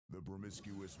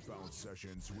Promiscuous Bounce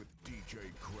Sessions with DJ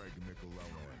Craig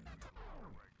McLellan.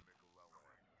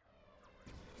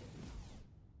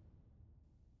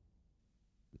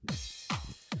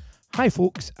 Hi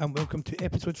folks, and welcome to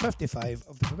episode 55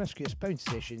 of the Promiscuous Bounce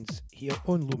Sessions here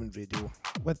on Lumen Radio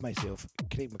with myself,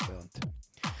 Craig McClelland.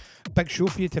 Big show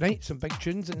for you tonight, some big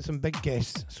tunes and some big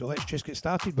guests. So let's just get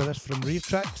started with this from Rave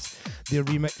Tracks, their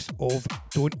remix of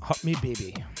Don't Hurt Me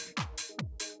Baby. Don't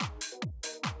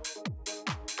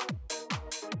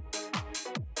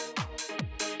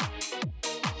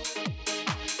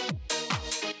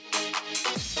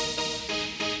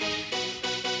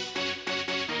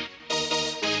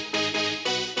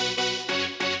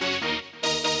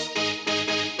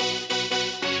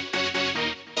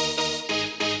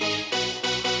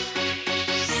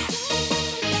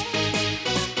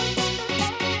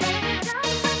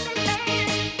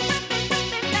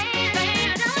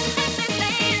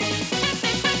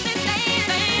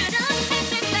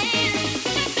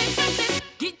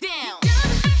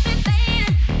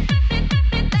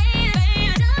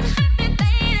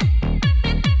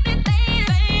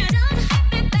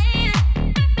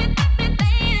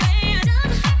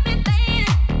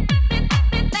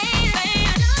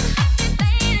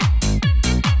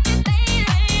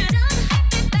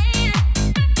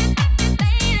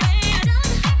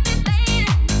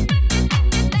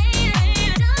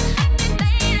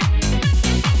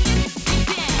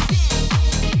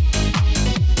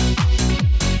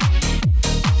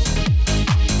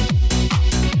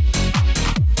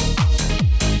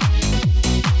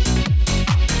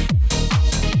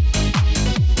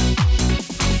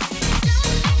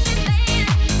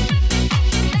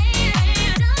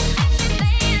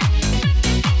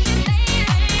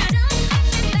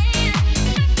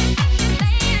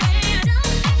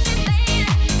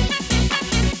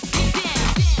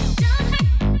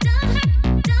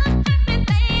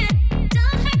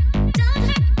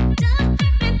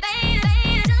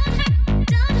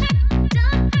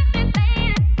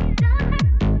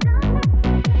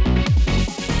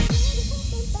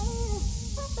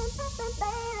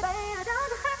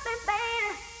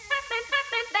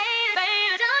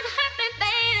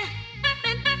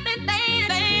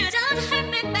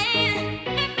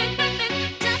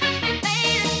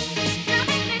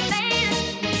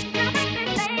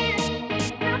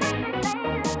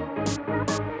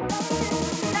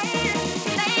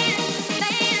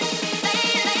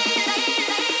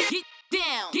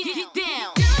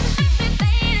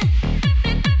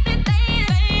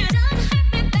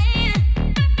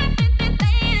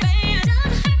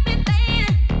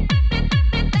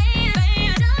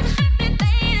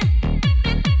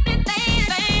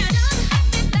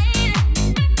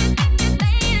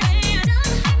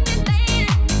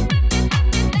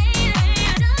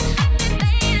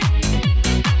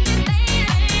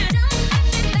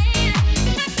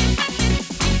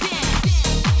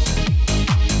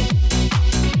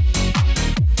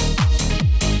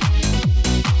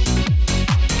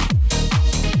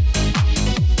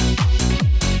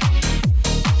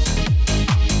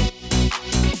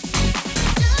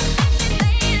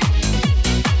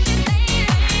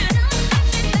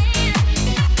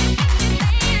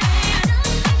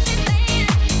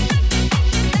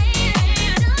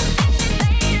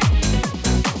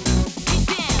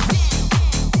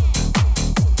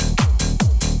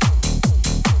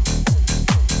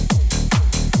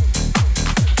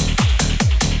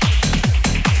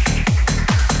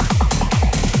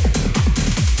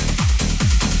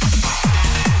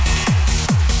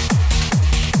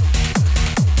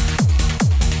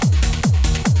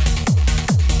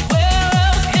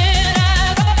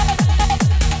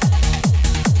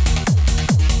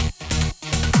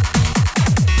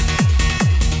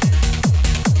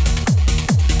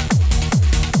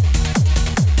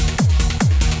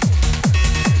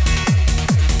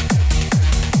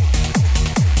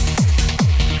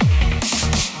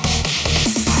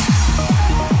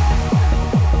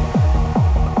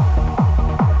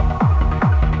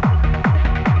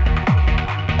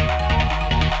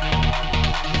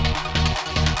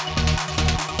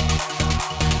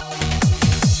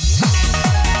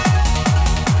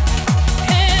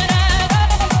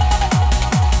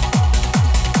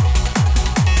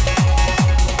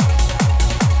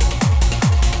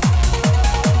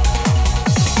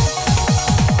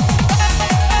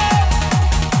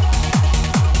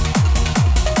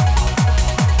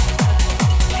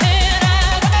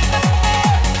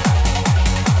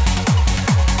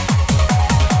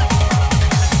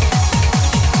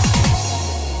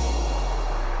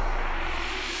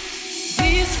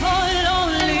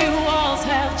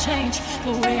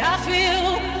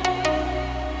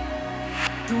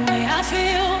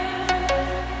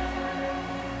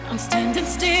I'm standing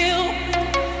still.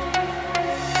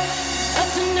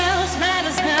 Nothing else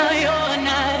matters now. You're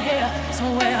not here. So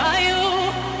where are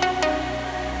you?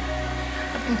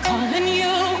 I've been calling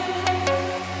you.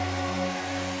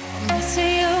 I'm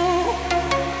missing you.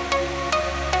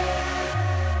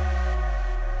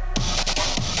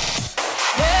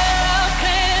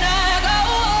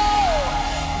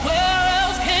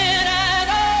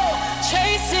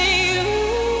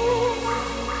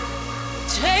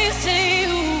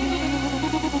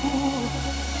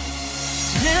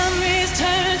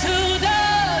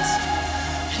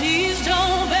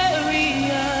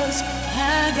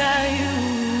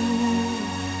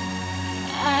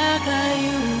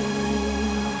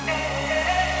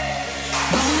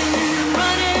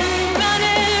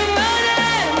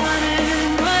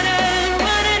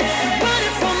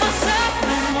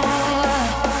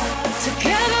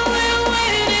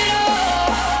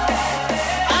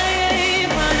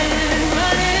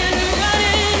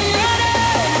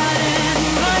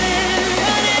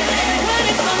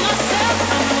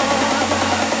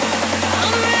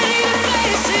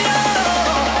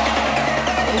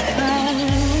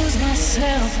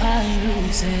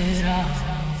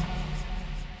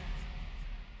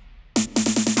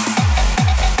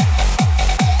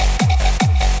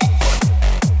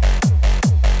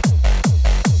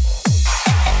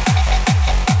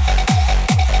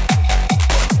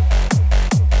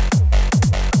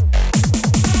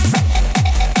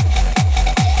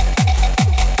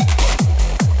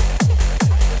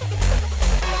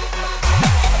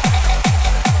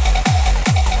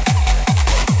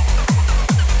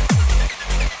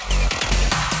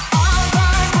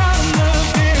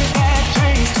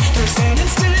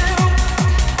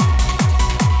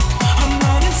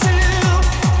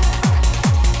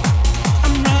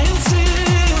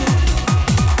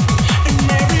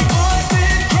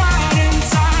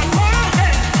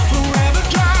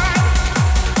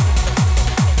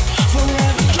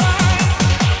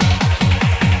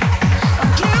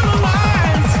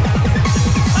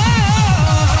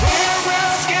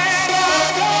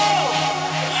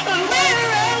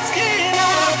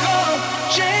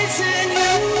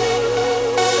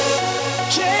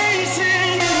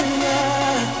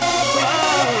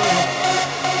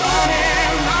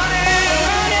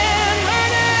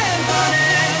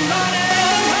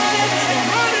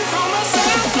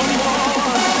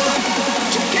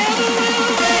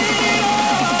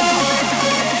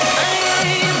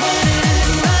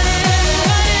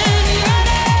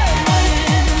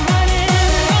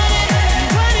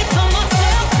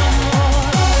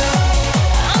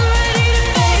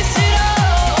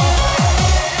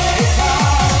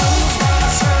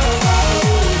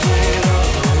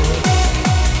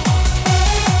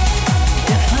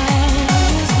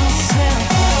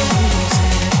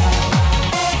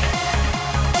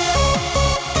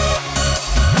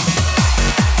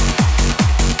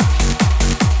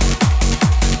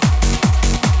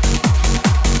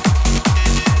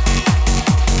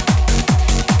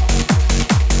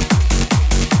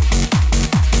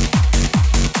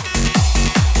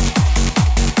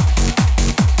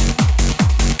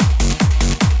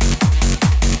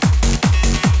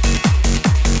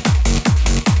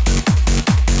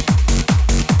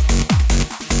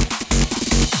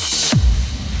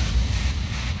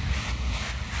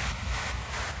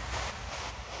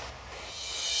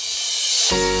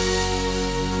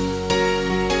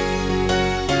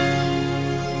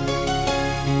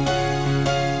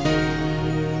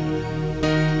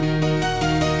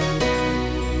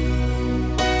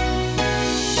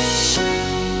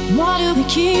 We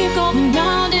keep going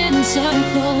round in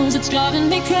circles, it's driving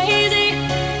me crazy.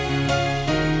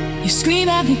 You scream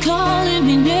at me, calling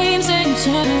me names, and you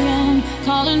turn around,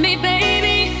 calling me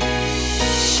baby.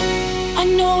 I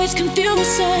know it's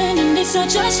confusing and it's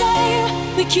such a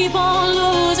shame. We keep on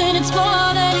losing, it's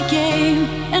more than a game.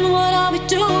 And what are we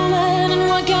doing and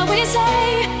what can we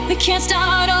say? We can't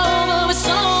start over with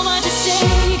so much at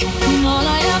stake. And all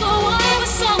I ever wanted was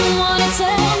someone to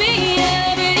tell me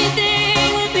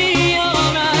everything would be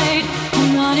alright.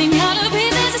 I'm running out of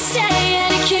reasons to stay,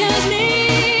 and it kills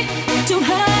me to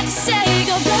have to say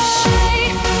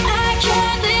goodbye. I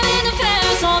can't live in the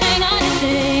past, holding on to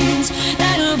things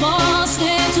that have all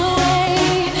slipped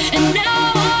away. And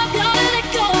now I've gotta let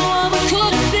go of what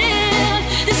could have been.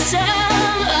 This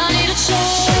time I need a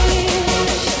change.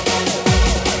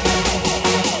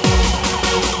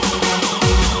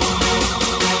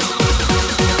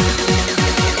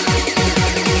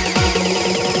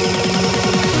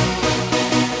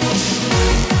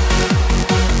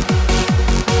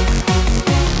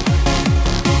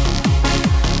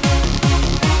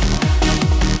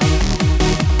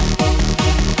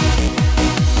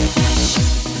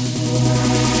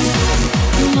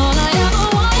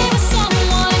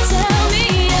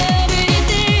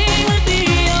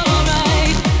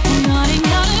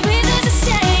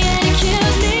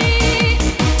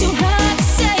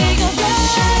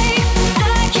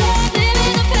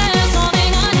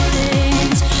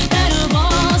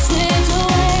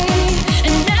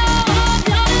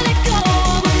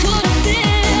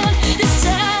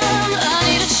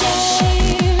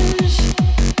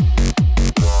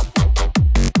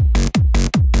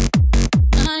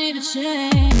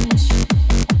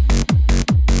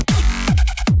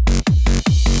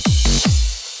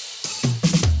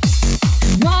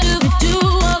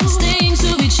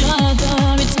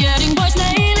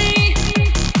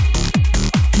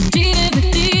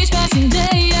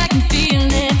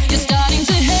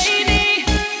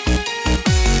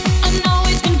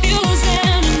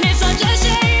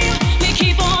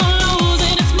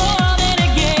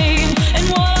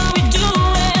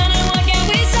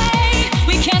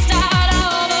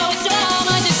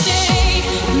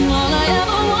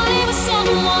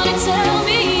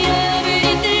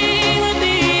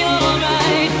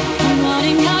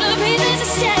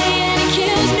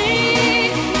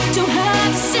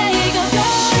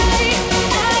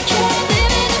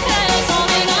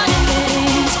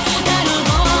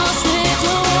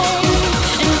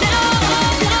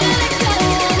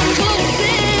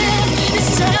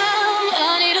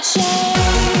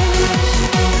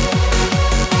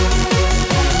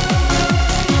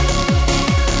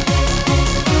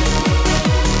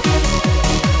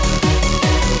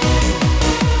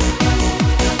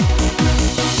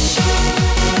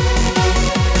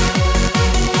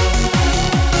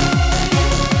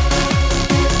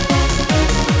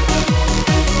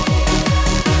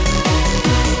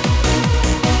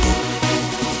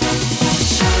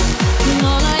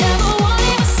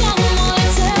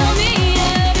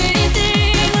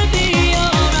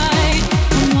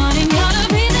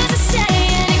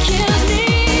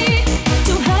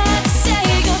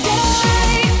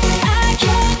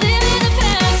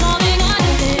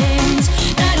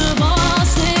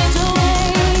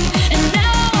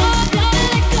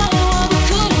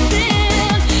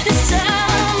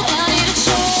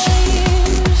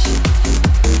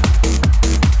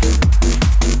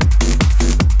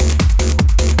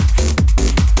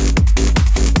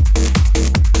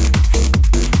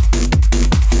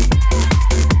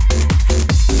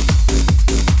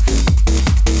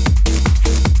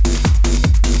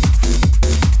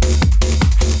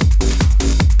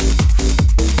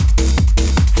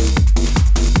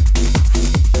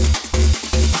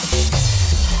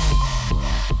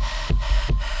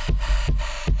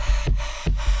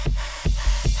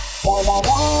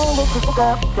 stick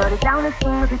up, shut it down as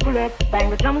soon as we pull up. Bang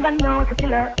the drums, I know it's a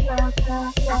killer. Bang, bang,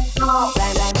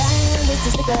 bang, it's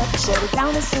a stick up, shut it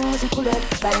down as soon as we pull up.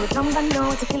 Bang the drums, I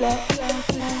know it's a killer. Bang,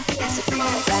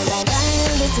 bang,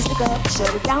 bang, it's a stick up,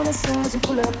 shut it down as soon as we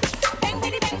pull up. Bang,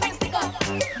 bang, bang, stick up.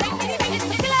 Bang, bang, bang, it's a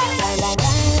killer. Bang, bang,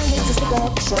 bang, it's a stick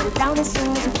up, shut it down as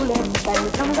soon as we pull up. Bang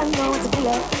the drums, I know it's a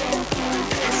killer.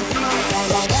 Bang,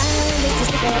 bang, bang, it's a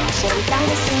stick up, shut it down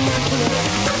as soon as we pull up.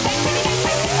 Bang, bang, bang, bang,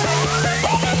 stick up.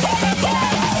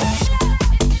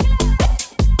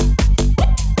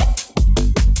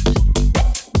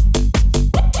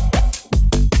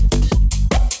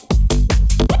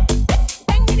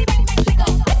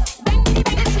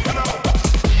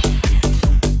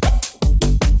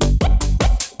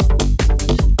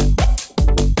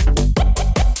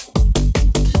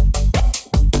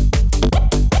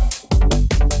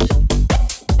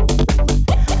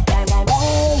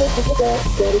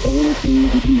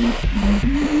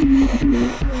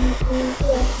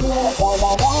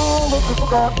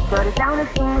 Put it down as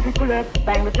soon as we pull up.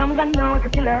 Bang the drums, I know it's a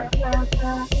killer. Bang,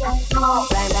 bang, bang,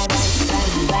 bang, bang, bang, bang,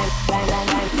 bang, bang, bang,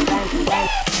 bang,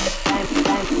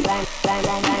 bang, bang,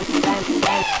 bang, bang, bang,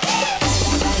 bang,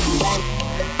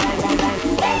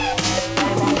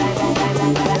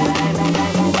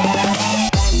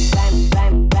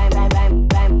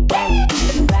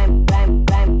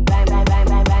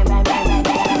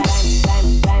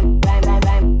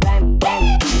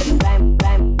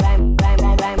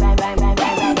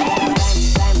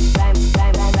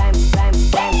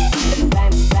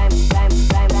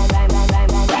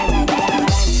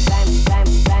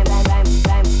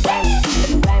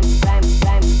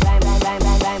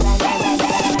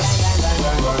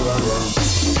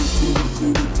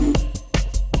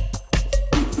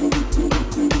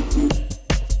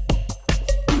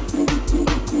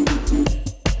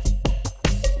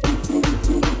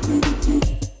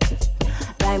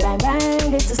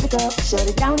 shut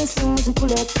it down as soon as we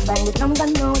pull up. Bang the drums, I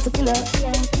know it's a killer.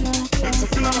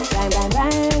 Bang, bang,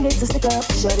 bang, it's a stick up.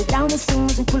 Shut it down as soon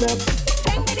as we pull up.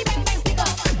 Bang, bang, bang, stick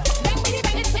up. Bang, bang,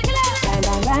 bang, it's a killer. Bang,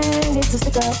 bang, bang, it's a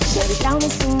stick up. Shut it down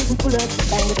as soon as we pull up.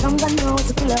 Bang the drums, I know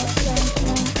it's a killer.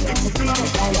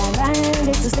 Bang, bang, bang,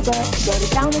 it's a stick up. Shut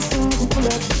it down as soon as we pull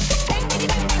up. Bang, bang,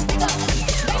 bang, stick up.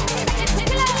 Bang, bang, bang,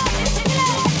 it's a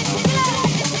killer.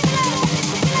 It's a killer.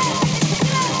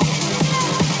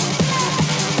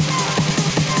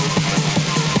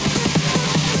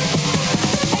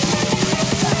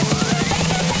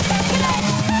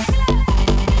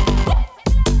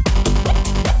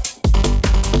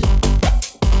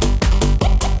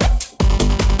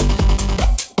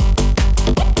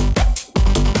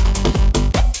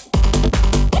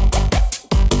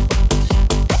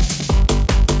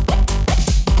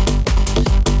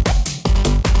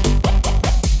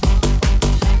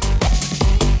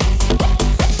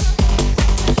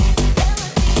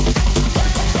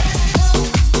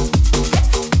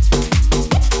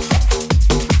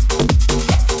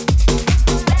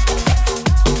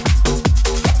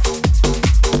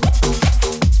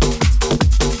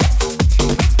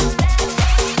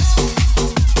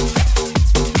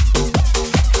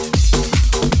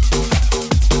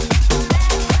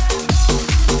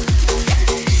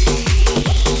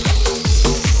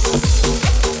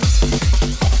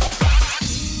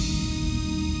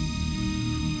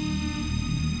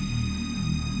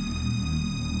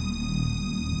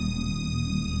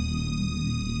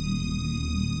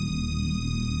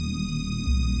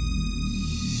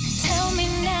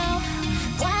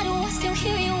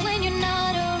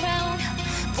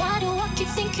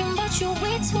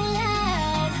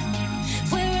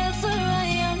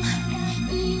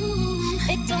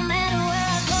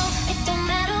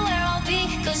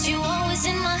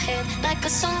 Like a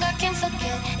song I can't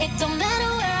forget. It don't matter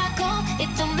where I go, it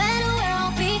don't matter where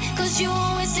I'll be, 'cause you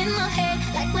always in my head,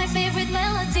 like my favorite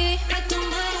melody. It don't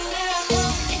matter where I go,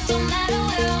 it don't matter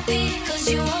where I'll be, 'cause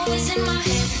you always in my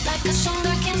head, like a song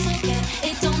I can't forget.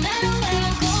 It don't matter where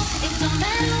I go, it don't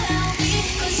matter where I'll be,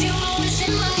 'cause you always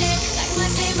in my head, like my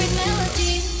favorite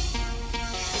melody.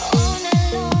 All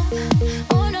night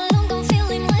long I'm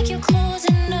feeling like you're close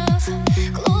enough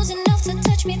to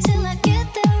touch me till I get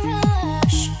that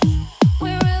rush.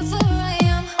 Wherever I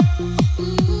am,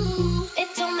 it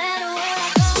don't matter where I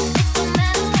go, it don't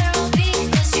matter where I'll be,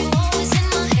 'cause you always in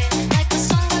my head, like a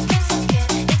song I can't forget.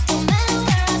 It don't matter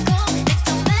where I go, it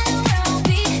don't matter where I'll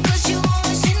be, 'cause you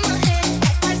always in my head,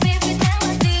 like my favorite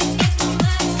melody. It don't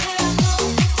matter where I go,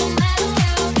 it don't matter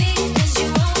where I'll be, 'cause you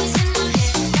always in my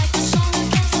head,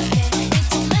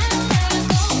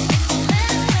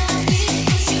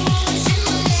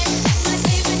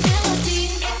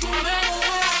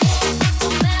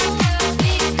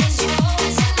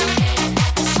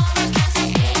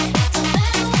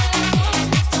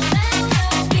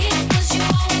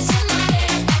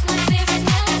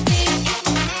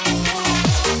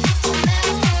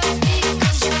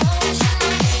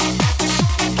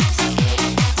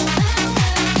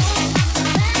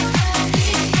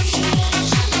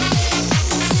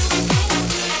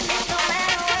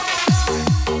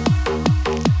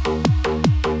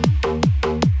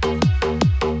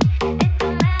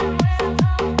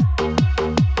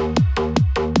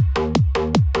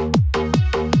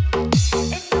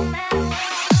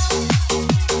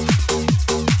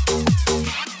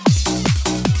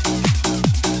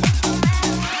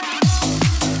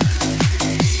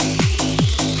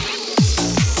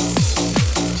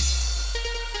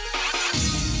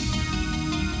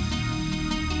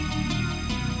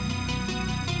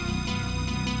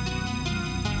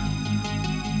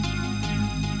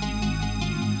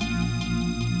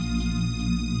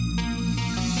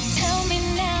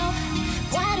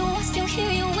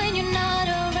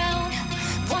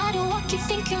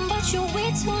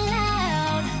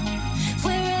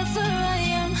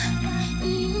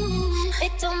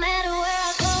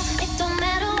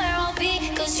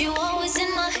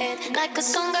 like a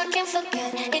song I can't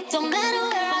forget. It don't matter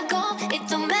where I go, it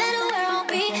don't matter where I'll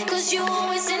be, 'cause you're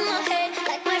always in my head,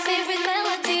 like my favorite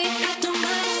melody. It don't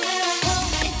matter where I go,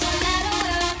 it don't matter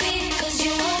where I'll be, 'cause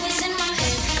you're always in my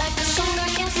head, like a song I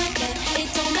can't forget. It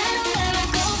don't matter where I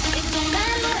go, it don't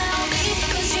matter where I'll be,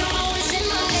 'cause you're always in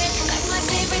my head, like my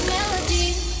favorite melody.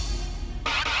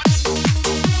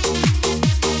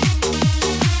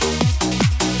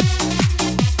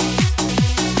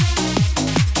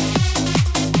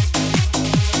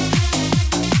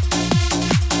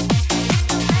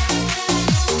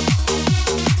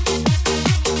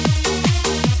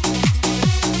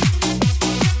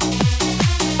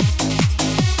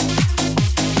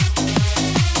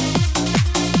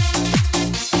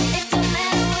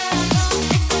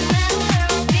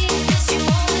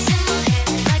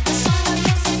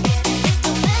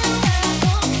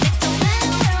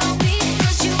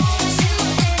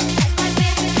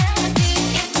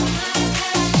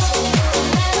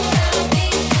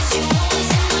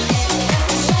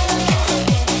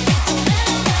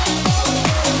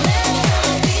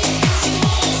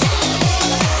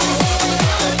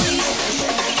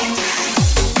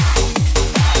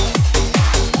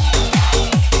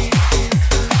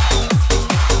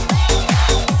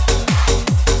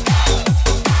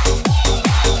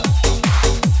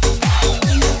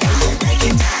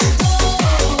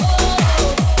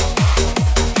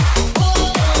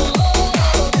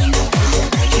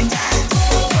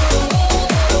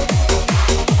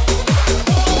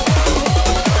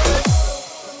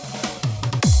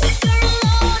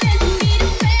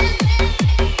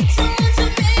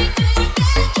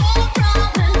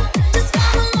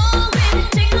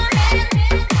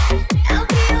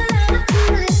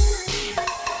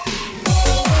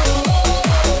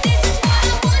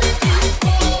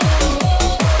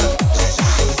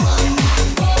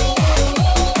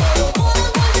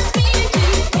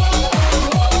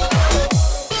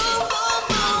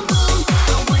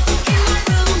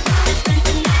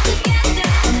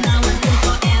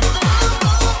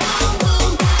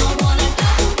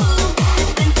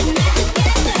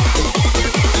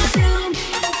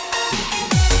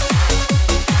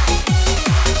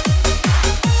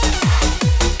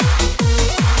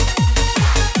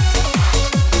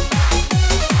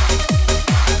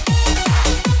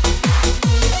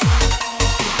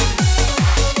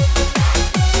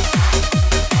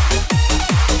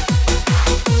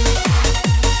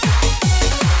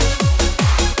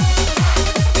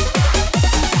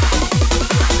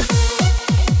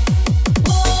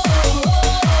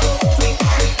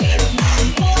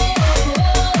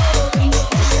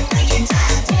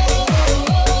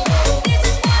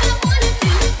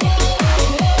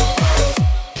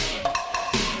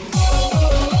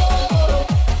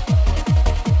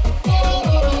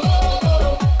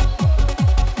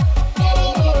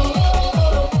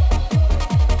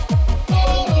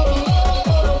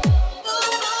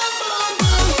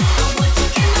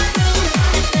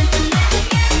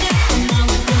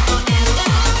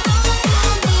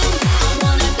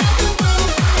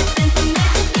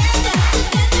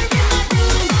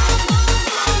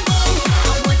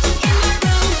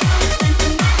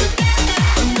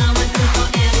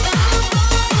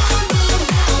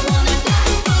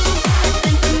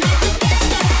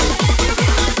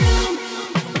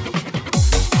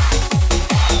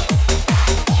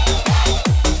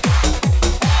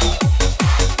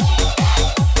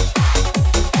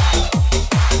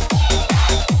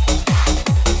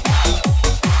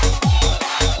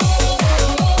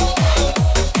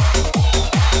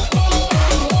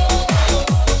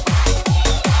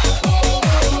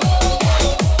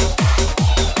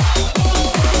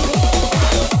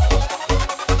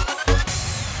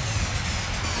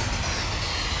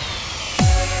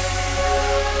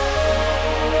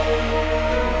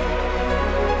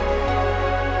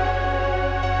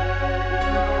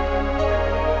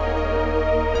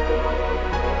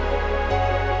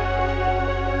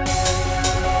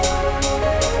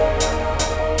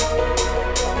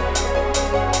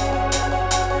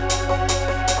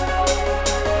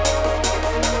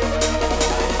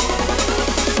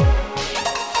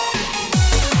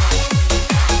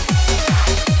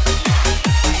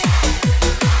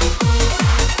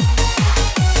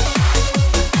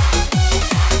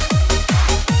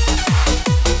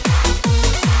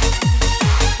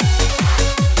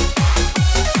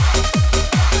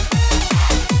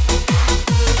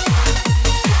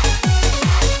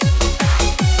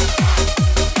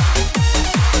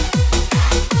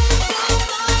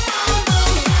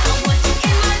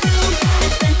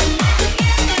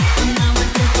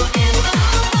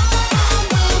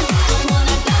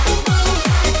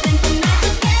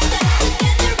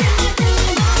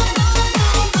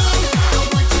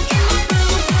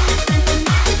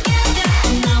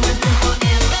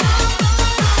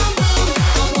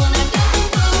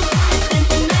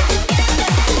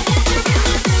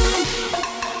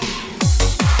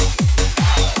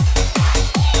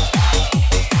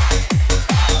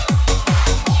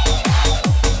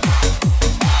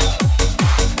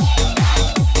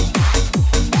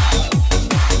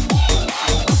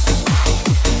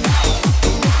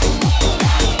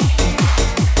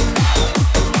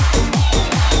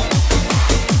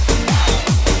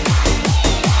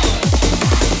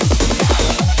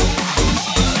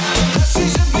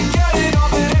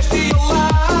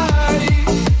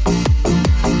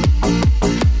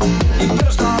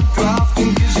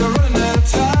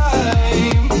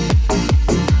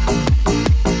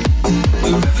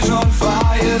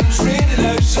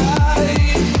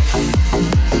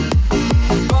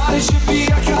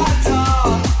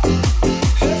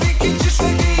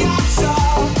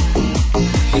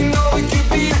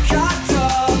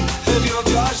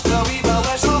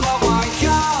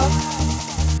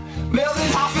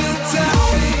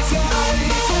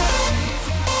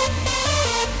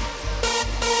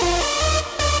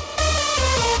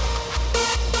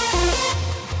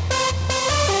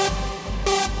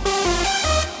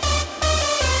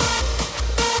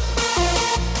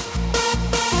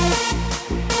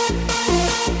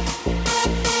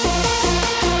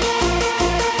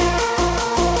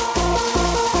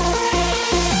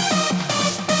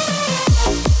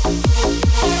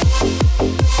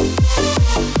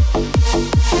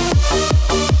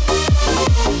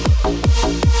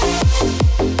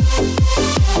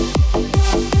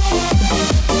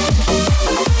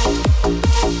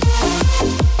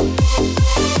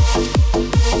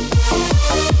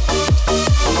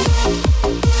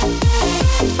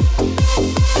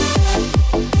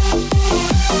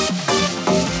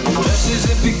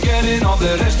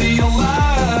 your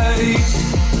life.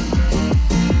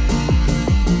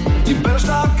 You better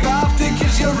start crafting,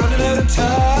 cause you're running out of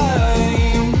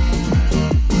time.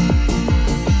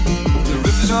 The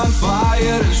river's on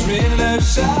fire, it's raining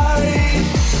outside,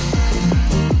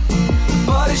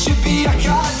 but it should be a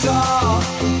canter.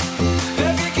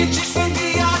 If you could just find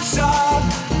the answer,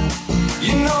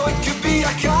 you know it could be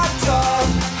a canter.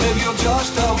 If you're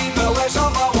just a wee bit less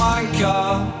of a wanker,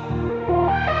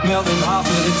 more than half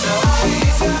of the time.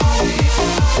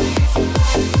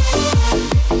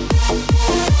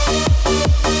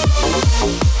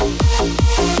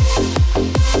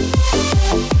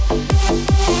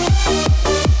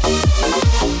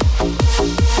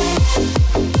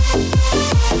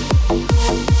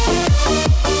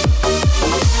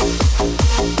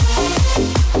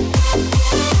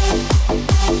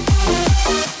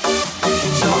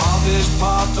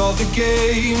 Of the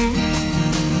game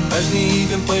isn't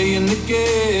even playing the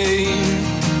game.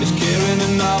 It's caring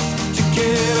enough to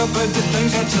care about the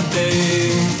things that's a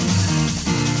day.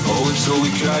 Oh, and so we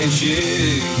cry and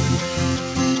shake.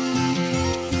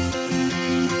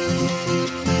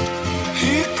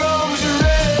 Here comes the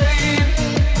rain.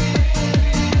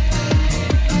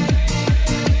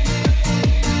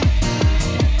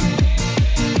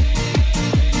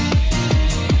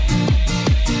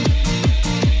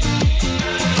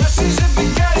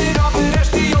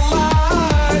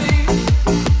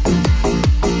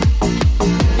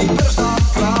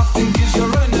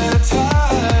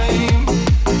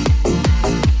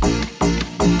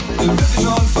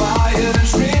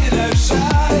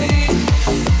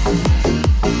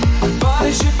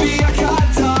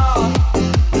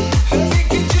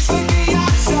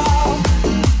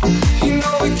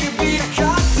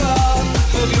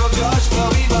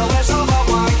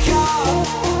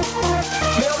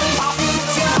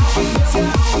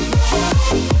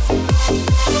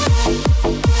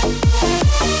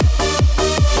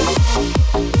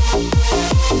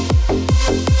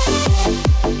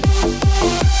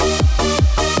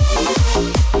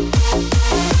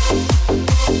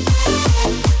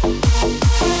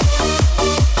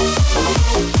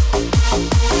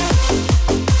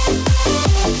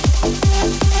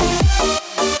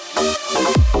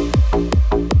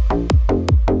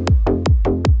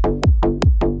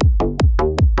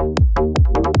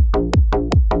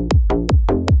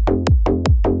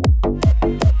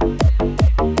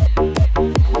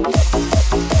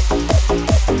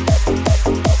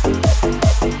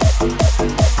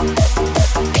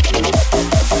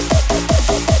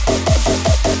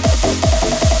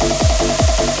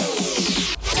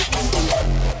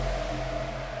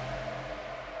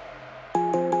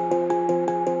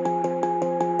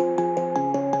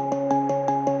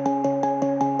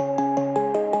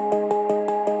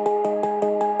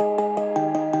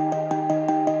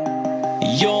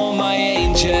 You're my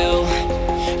angel,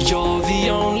 you're the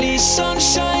only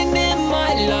sunshine in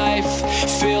my life.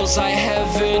 Feels like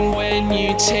heaven when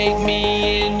you take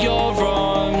me in your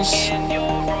arms.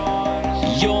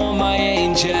 You're my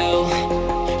angel,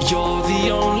 you're the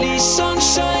only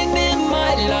sunshine in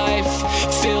my life.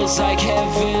 Feels like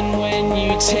heaven when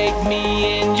you take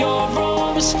me in your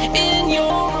arms, in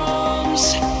your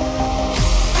arms.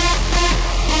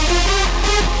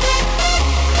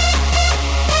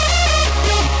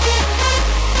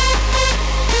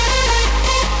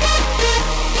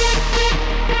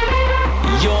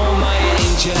 You're my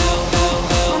angel.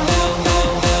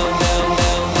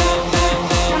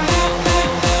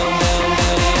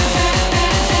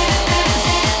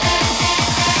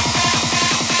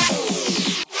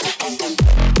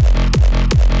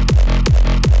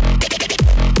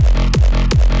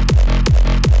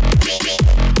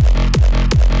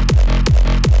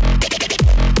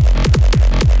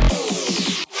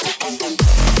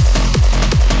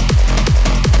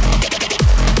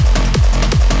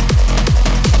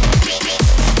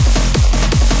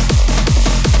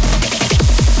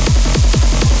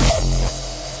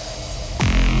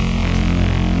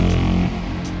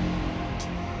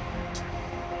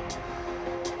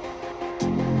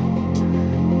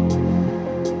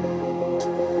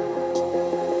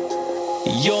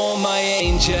 You're my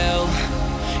angel,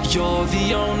 you're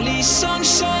the only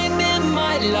sunshine in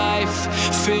my life.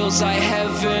 Feels like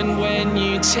heaven when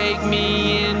you take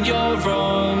me in your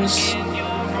arms.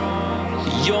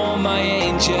 You're my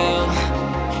angel,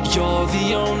 you're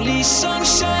the only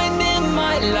sunshine in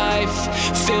my life.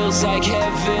 Feels like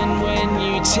heaven when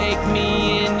you take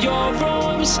me in your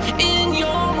arms, in your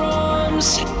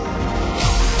arms.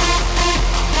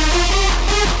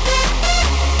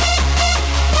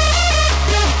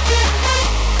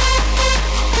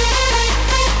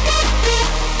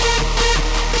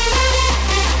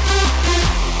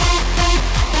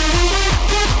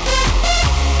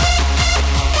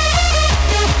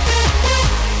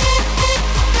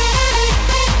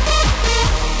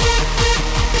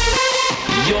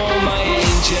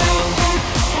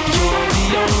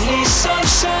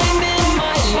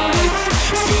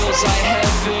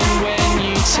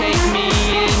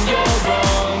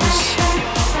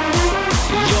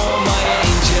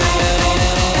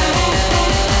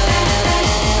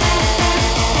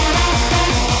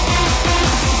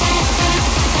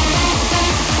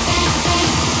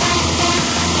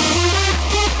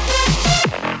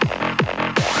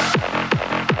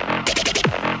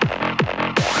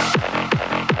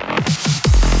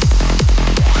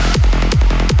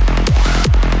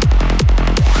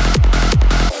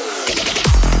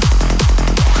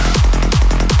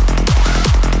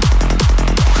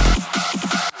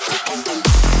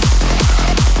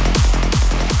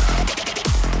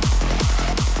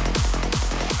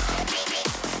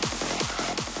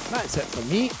 That's it for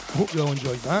me. Hope you all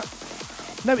enjoyed that.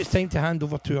 Now it's time to hand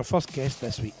over to our first guest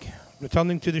this week.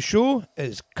 Returning to the show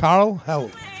is Carl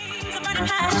Hill. When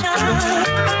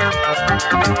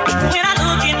I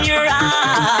look in your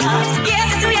eyes,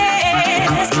 yes, it's a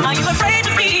yes. Are you afraid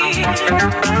to feel?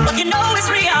 But you know it's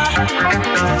real,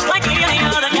 like any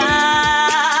other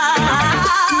guy.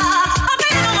 I've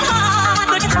been in my heart,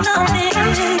 but it's nothing.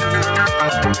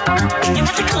 You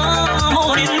have to come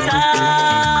on inside.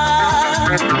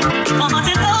 My heart's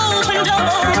an open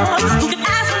door. Who can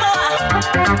ask more?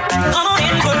 Come on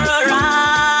in for a ride.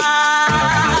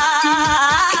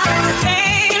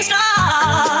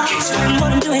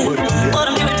 What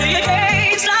I'm doing to you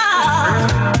can't stop.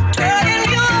 Turning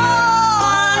you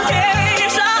on,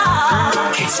 can't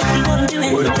stop. What I'm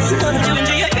doing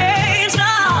to you can't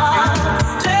stop.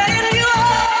 Turning you on.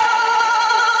 Turning you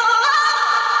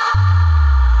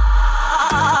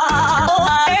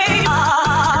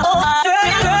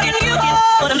on.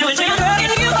 What I'm doing to you,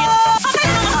 turning you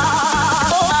on.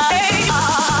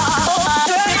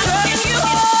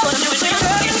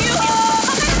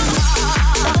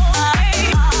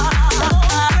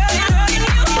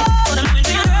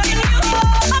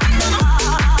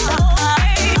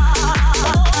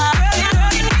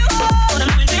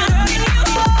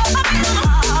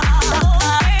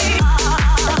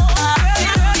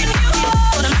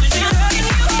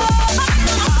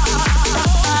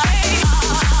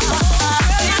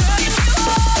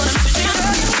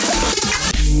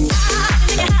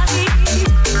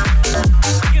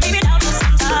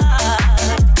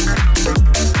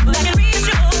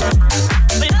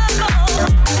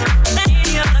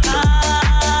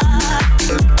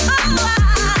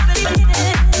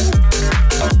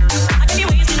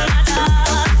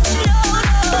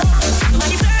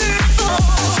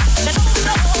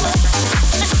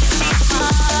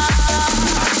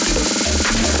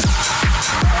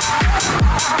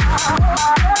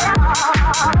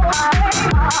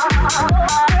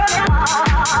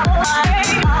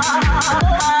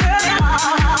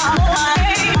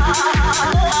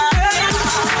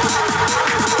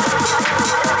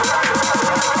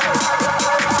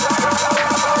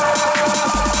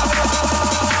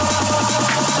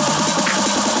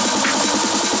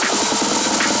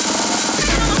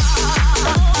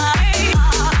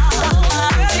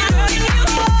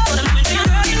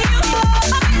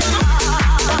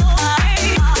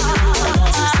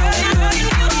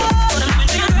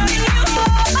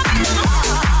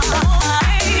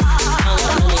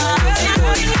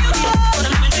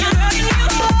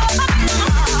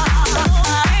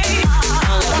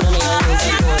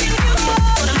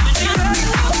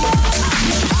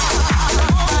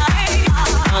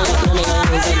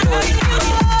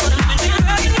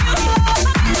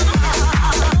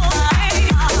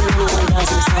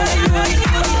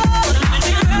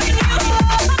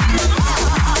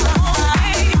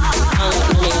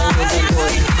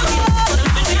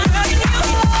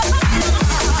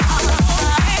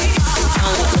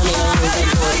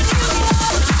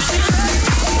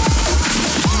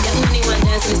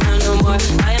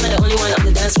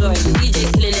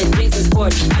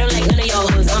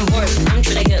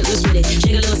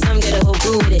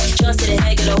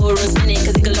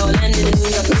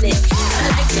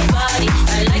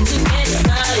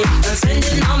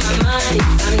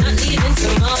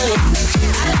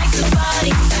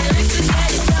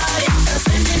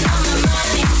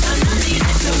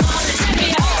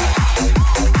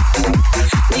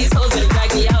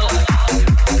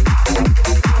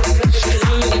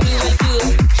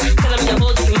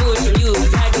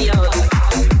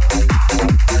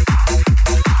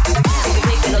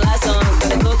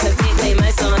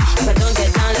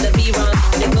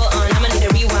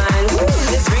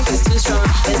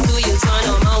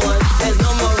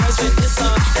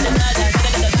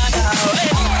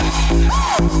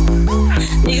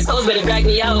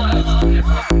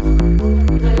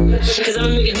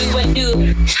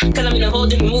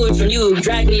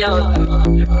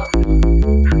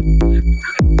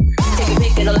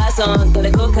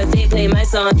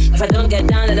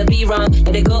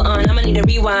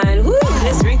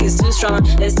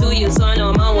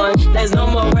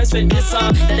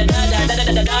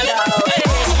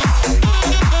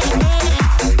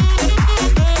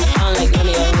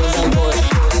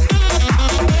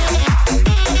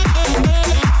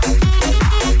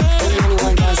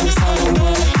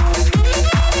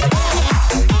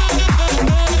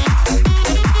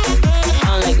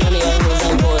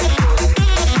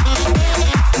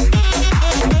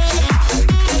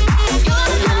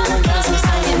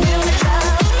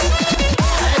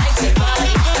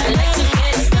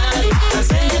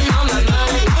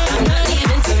 I'm not leaving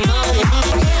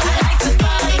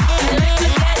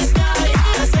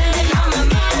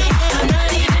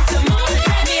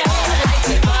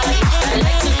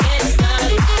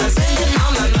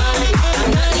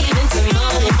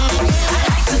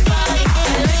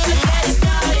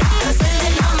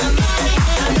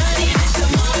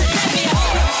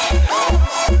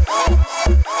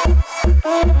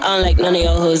none of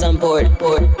your hoes on board.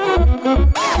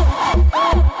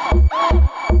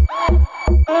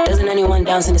 Doesn't anyone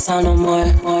dance in the sound no more?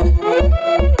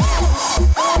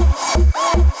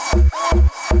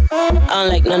 I don't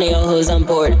like none of your hoes on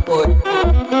board.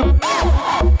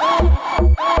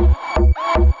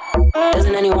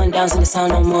 Doesn't anyone dance in the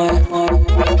sound no more?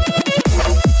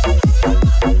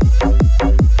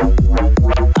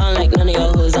 I don't like none of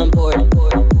your hoes on board.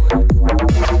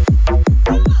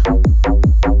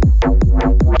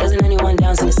 Doesn't anyone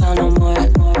dance in the sound no more? I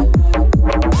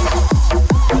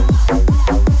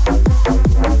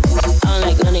don't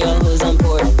like none of your hoes on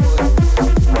board.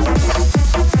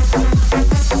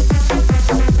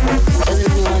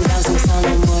 Doesn't anyone dance in the sound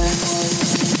no more?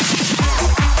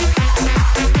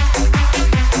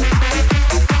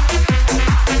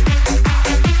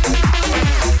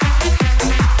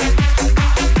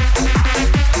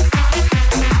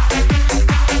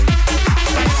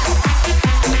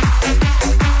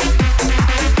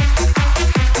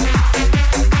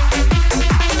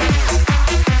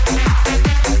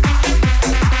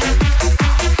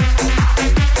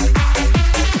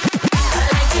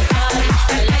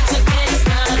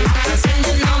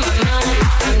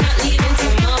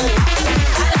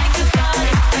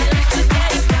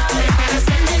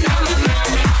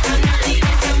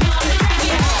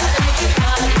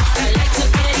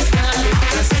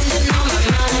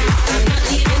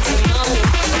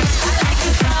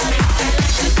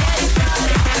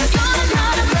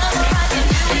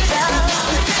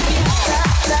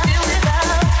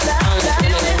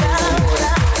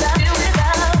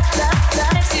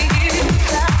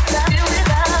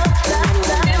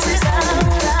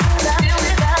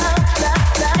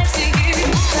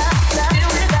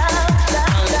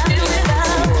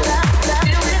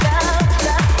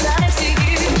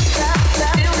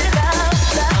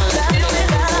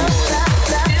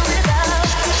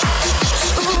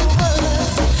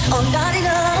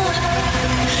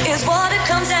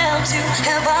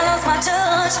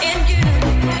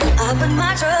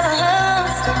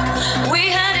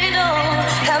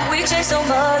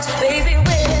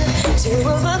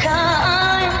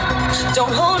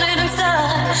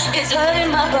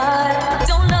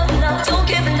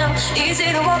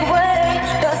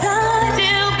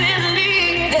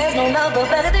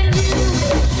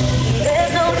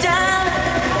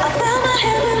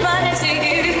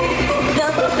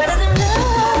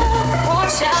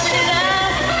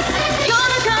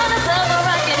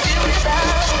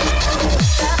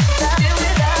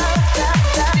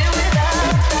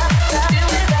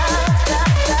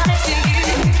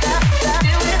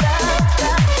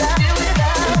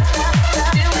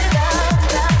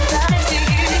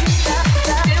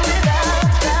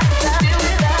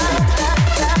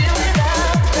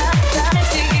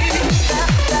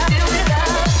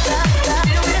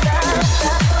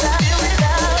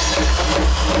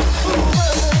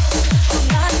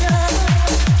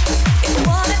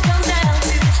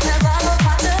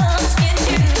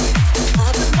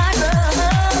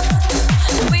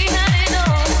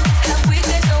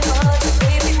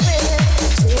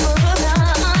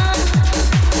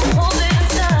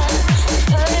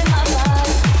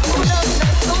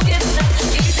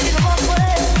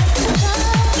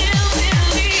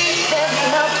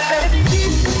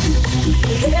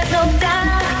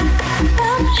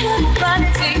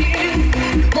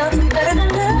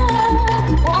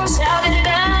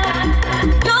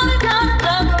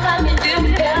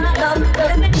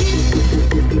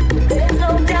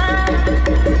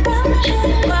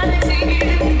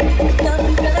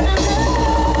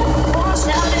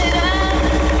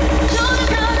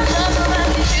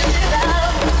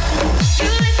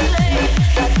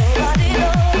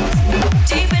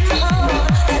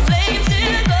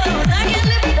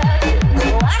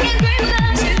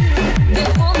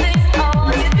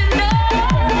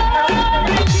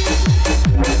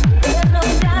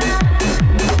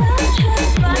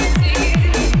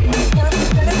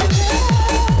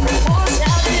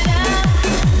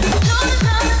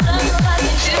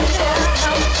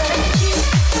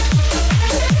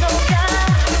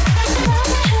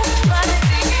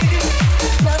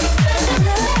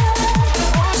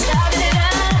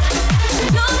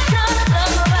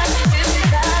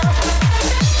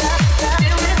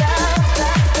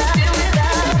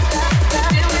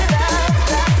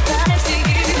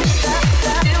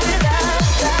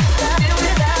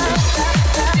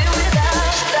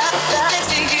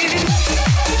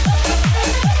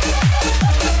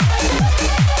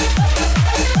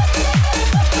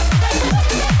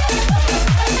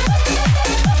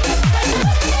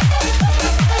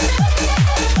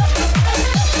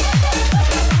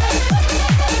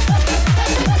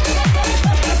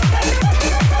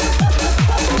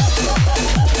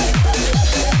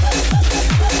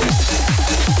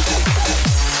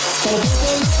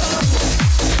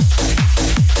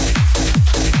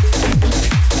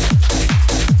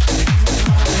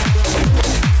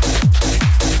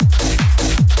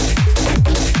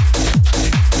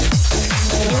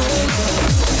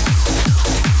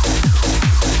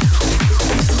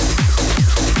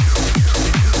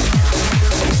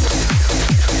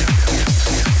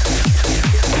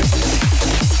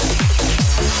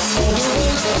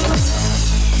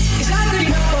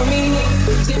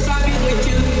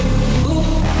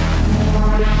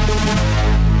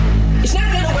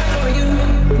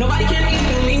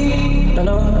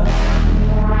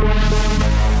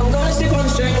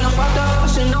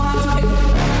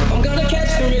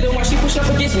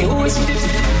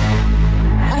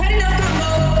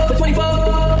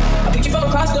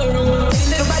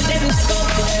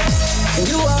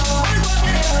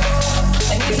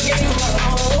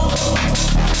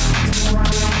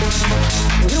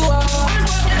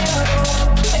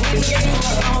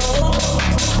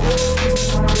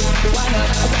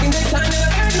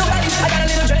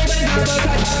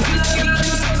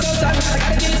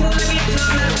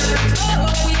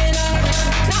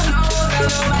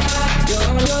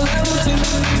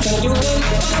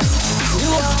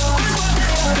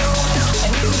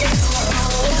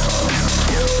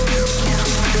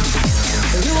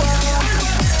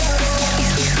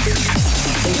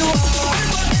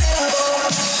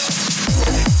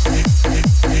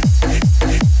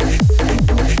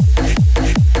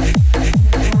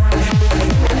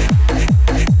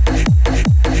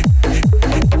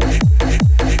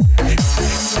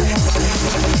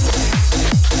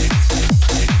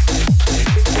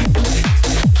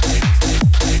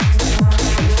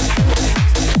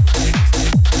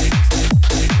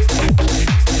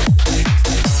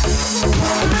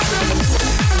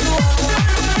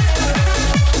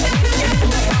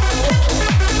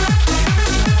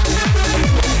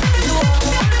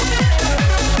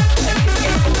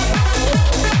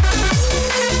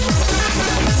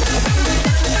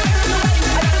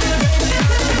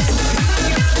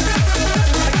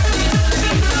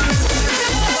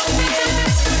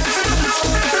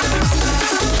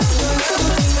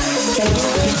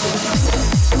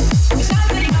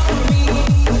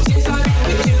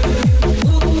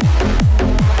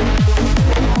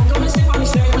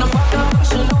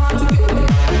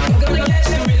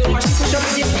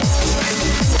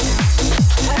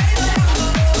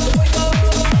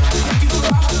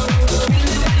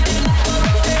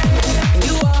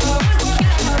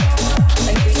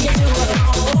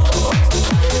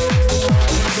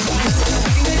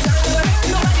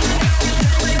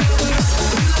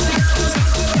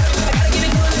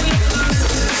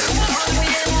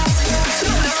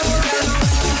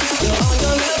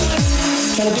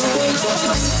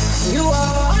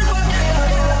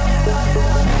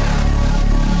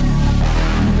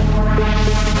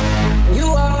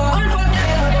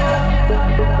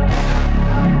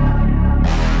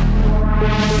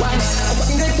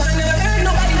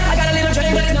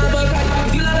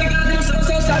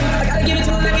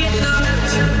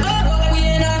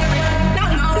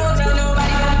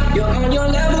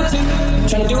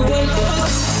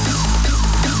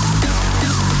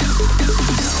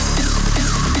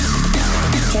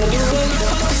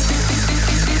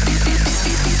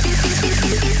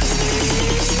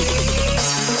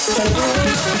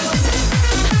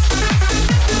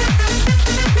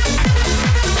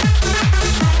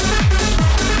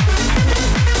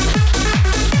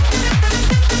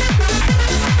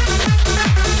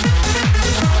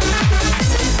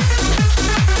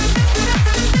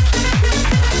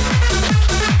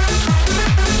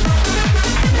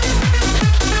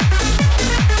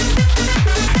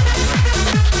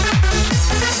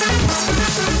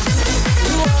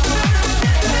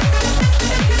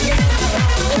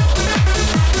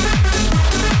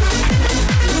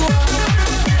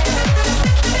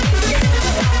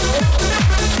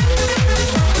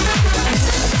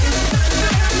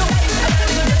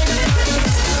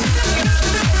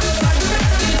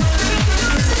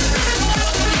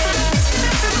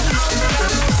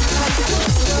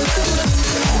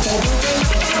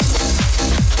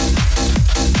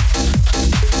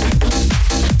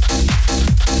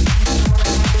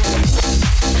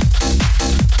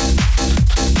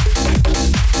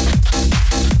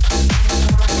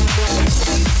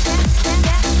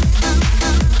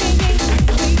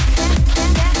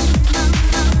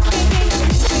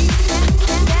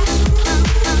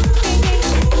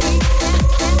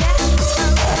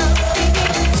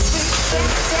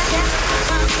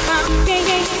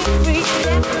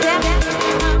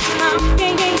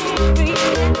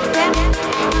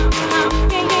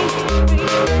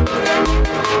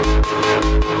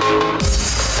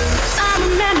 I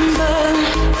remember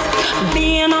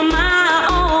being on my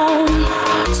own,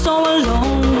 so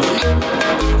alone,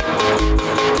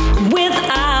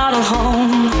 without a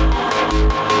home.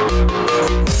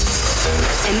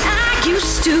 And I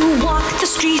used to walk the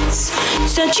streets,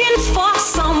 searching for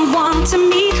someone to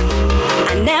meet.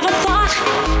 I never thought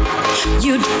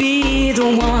you'd be the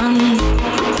one.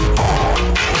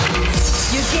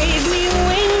 You gave me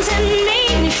wings and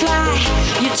made me fly.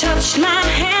 You touched my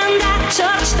hand, I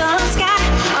touched the sky.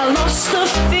 I lost the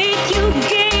faith you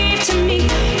gave to me.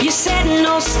 You said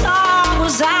no star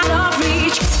was out of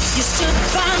reach. You stood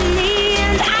by me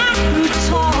and I grew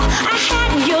tall. I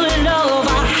had your love,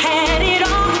 I had it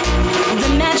all. The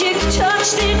magic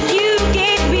touch that you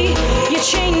gave me, you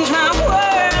changed my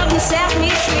world and set me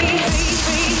free.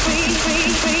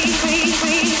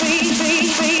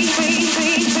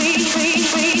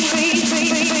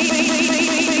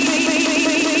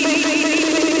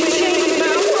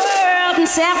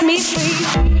 Set me free.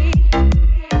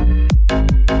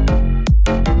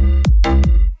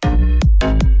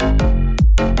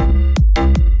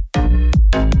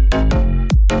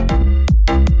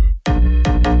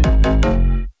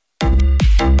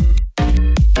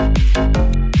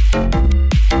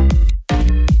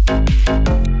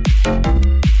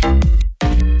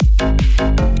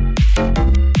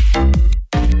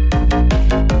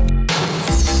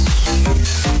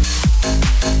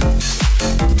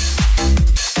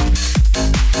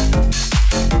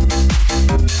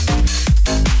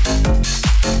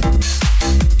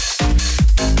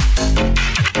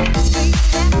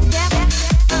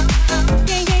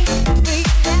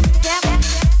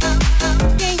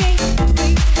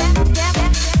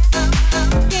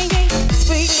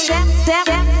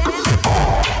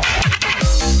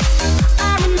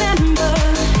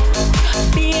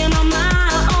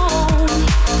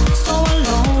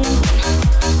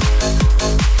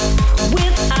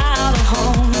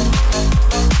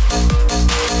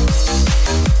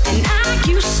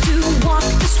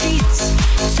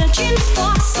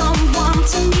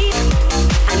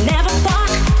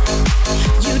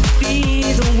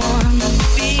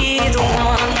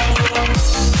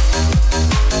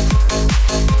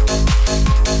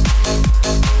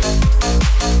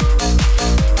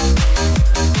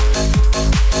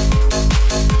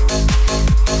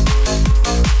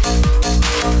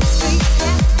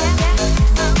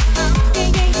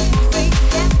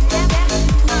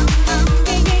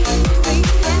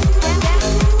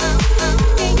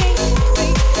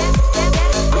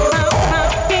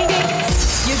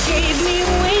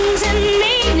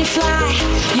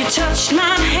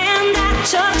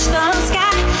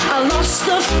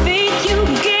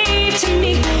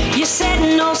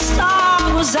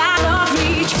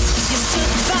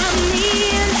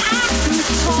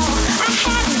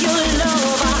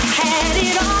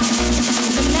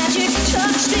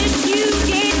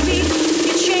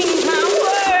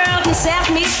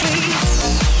 Set me free.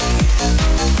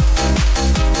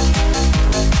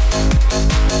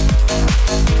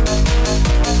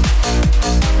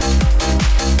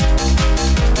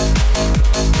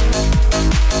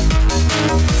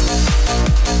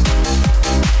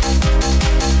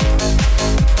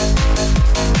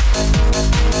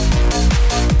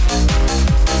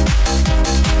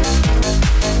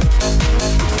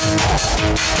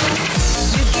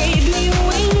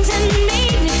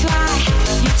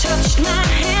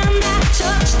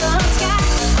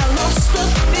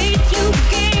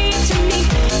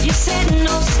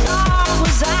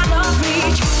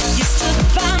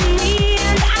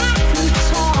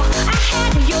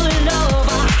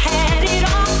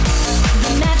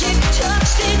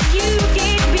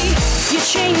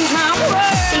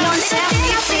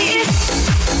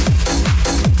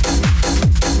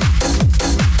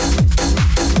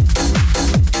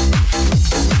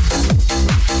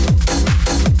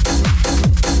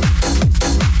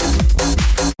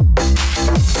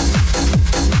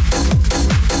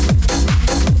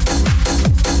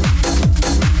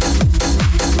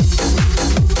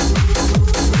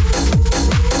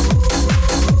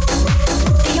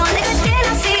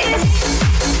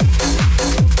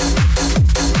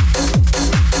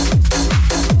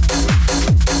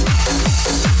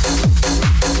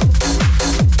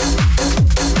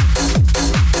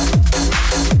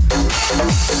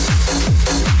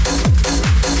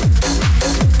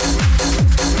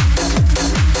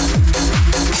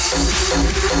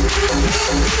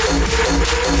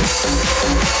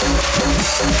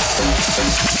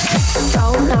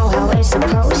 Don't know how it's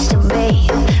supposed to be,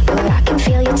 but I can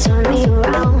feel you turn me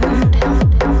around.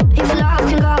 If love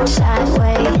can go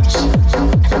sideways,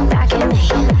 look back at me,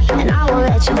 and I won't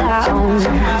let you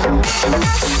down.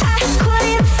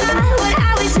 couldn't find what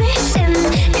I was missing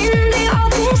in the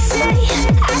open sea.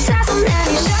 I saw so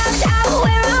many sharks out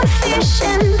where I'm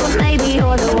fishing, but maybe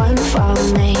you're the one for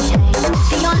me.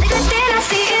 The only good thing I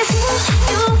see is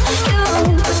you.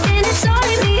 But then it's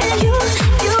only me and you.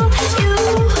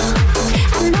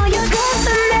 I know you're good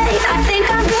for me. I think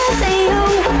I'm good for you.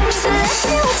 So let's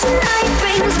see what tonight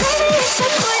brings. Maybe it's a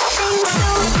good thing too.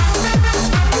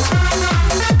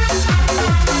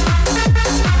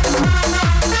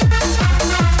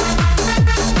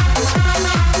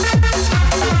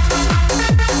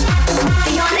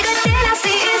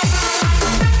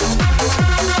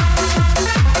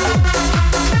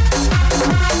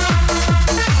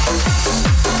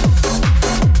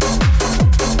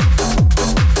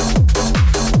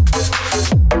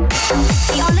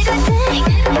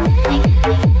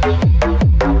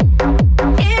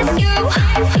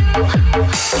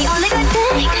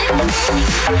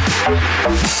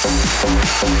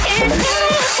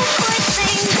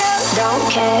 Don't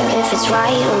care if it's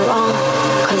right or wrong,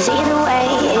 'cause either way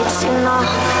it's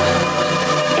enough.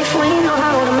 If we know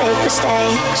how to make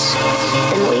mistakes,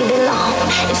 then we belong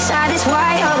inside this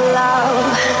white of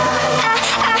love.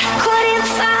 I couldn't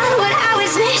find what I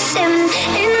was missing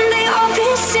in the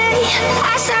open sea.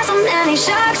 I saw so many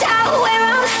sharks out where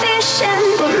I'm fishing,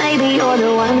 but maybe you're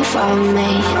the one for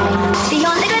me. The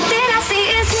only good thing I see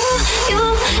is you.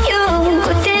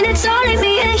 But then it's only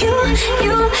me and you.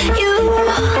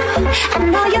 I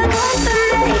know you're good for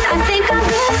me. I think I'm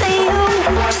good for you.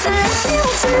 So let's see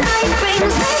what tonight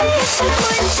brings. Maybe it's a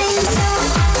good thing too.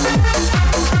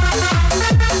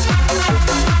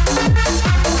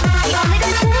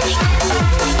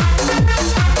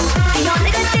 The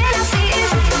only good thing I see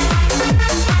is you.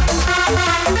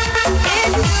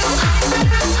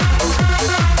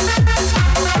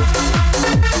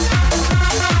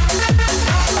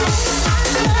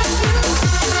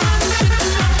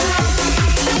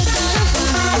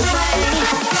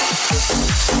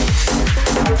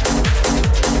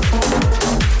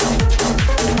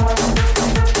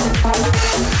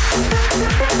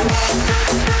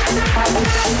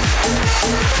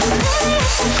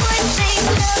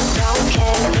 Don't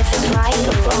care if it's right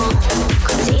or wrong,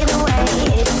 'cause either way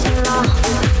it's enough.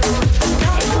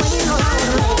 If we know how to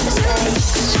make mistakes,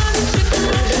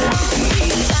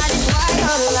 inside this white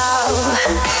of love.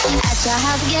 At your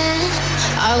house again,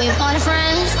 are we more than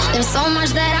friends? There's so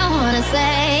much that I wanna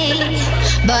say,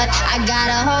 but I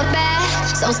gotta hold back.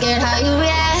 So scared how you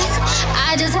react,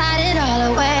 I just hide it all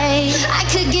away. I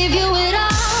could give you it all,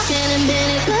 any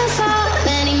minute could fall,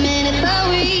 any minute, but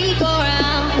we go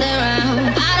round and round.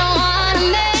 I don't wanna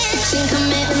mention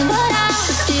committing, but I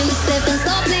feel it slipping,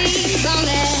 so please don't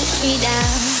let me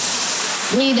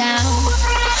down.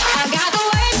 I got the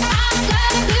words I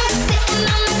love you sitting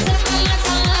on the tip of my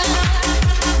tongue.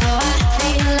 Oh, I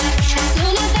feel like as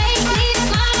soon as they leave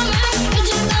my mouth, you're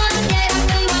just gonna get up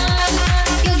and run.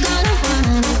 You're gonna run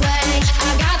away.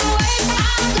 I got the words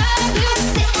I love you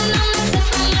sitting on the tip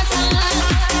of my tongue.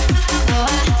 Oh,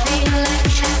 I feel like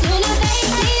as soon as they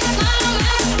leave my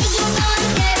mouth, you're just gonna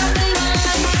get up and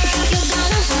run. You're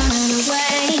gonna run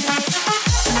away.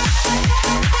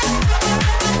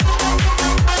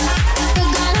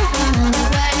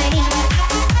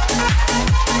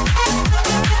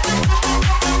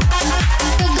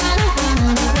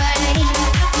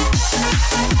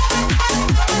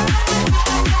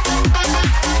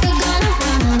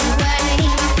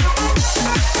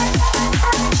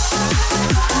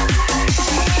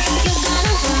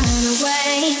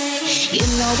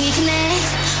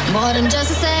 More than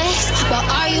just a sex, but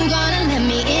are you gonna let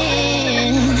me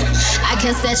in? I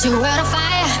can set your world on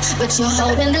fire, but you're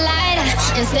holding the lighter.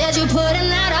 Instead you're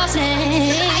putting out our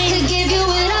flame. I could give you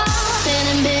it all,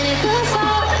 any minute could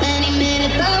fall, any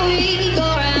minute, but we go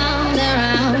round and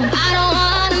round. I don't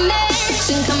wanna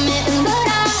mention committing, but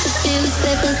I feel it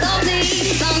slipping, so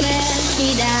please don't let me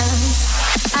down.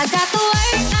 I got the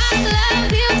words I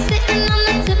love you sitting on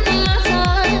the tip of my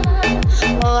tongue.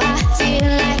 Oh, I feel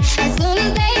like as soon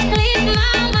as they leave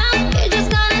my mouth, you're just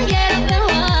gonna get up and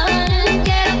run.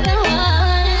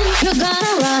 You're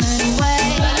gonna run away,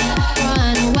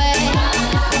 run away,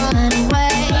 run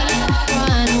away,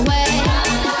 run away,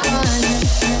 run.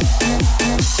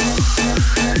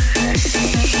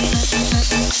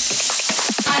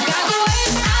 I got the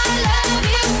words I love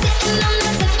you sitting on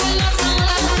the tip of my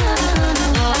tongue.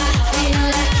 Oh, I feel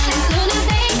like as soon as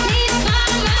they leave my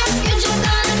mouth, you're just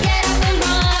gonna get up and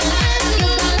run.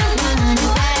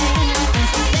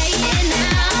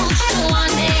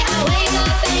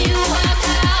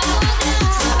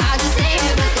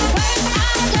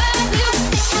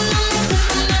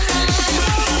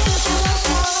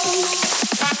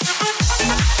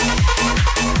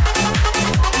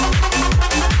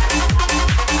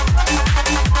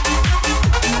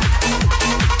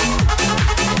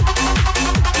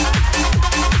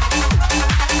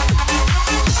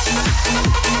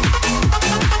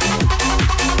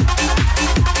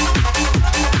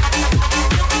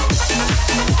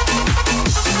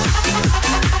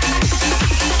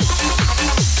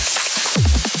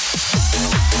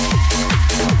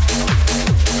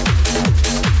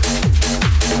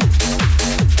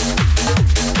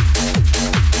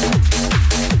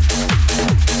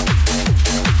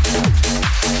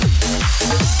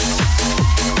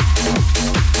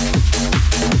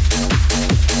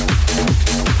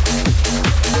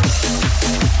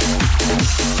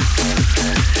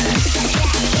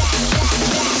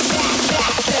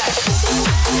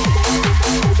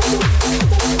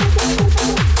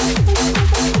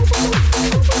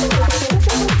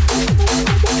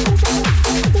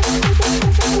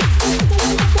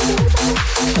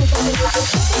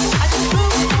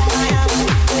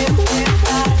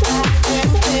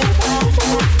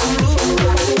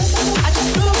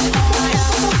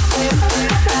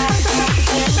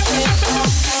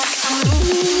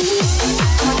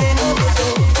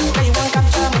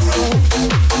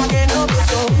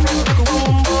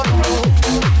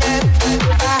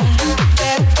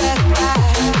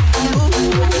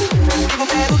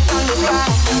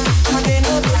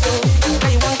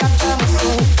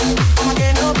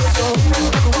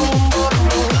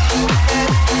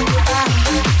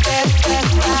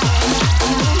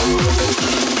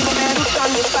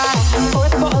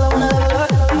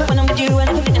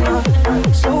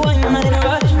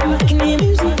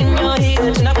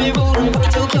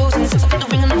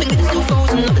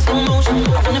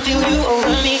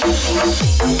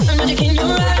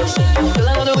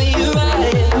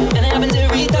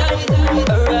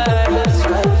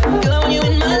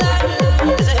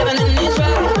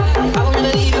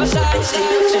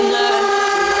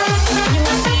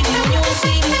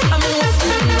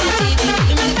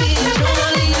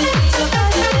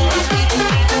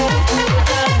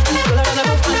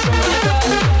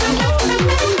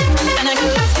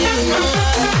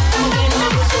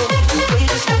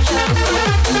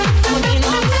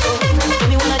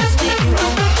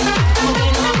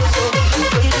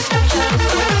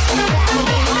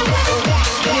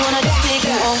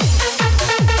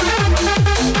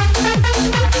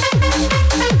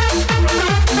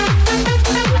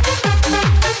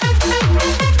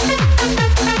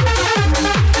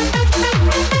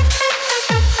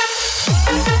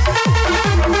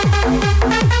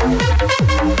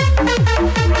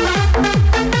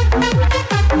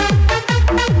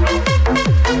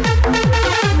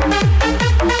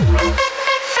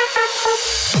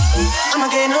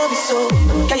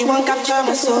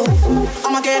 so.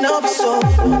 I'ma get up so.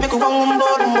 Make a one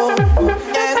more.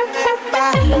 Yeah,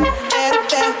 bye. Yeah,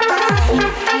 bye.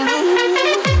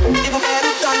 If I'm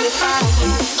better done it fine.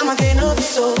 I'ma get up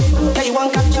so. Yeah, you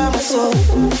won't capture my soul.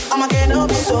 I'ma get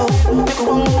up so. Make a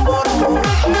one more.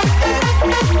 Yeah,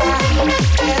 bye.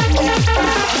 Yeah,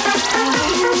 bye.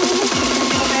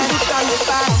 If I'm better done it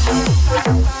fine.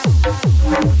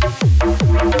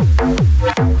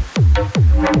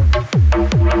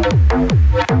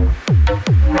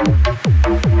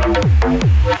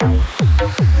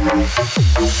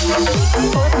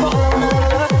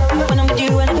 When I'm with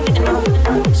you and I'm getting off.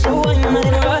 Slow wine, I'm not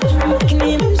in a rush. Making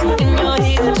me moves, in your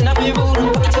heels. And I'll be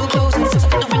rolling, pocket so close. And since I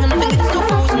put the ring on the finger, it's so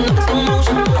frozen. Up in slow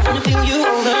motion, I wanna feel you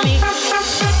over me.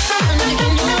 I'm not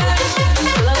in your eyes.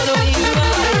 I love the way you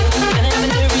ride. And I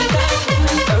haven't every time.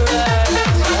 Alright.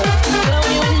 Girl,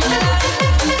 when you're in my life,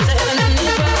 it's a heaven and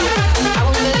it's right. I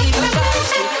won't leave your side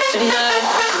tonight.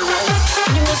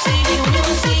 When you will see me, I'm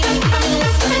in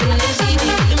love, and it's easy.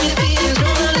 Give me the feelings, no,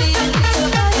 I'm not leaving. So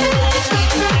I it's sweet.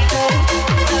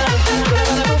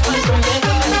 I both find some bad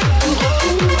guy.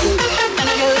 And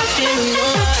I get lost in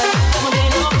your eyes. Come on,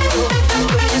 get off so.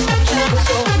 But you just got time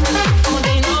so. Come on,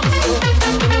 get off so.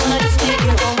 Baby, when I just take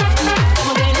you home. Come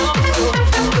on, get off so.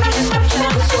 But you just got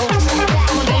time so.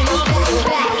 Come on, get off so.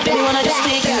 Baby, when I just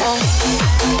take you home.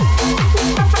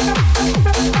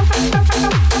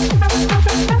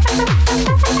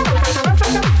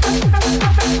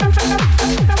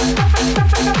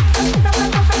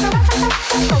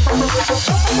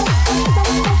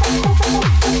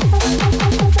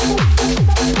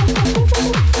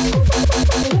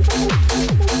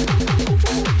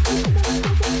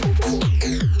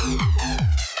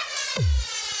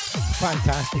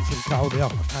 Fantastic from Carl there,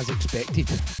 as expected.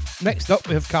 Next up,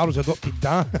 we have Carl's adopted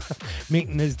Da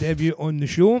making his debut on the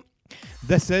show.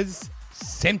 This is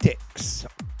Semtex.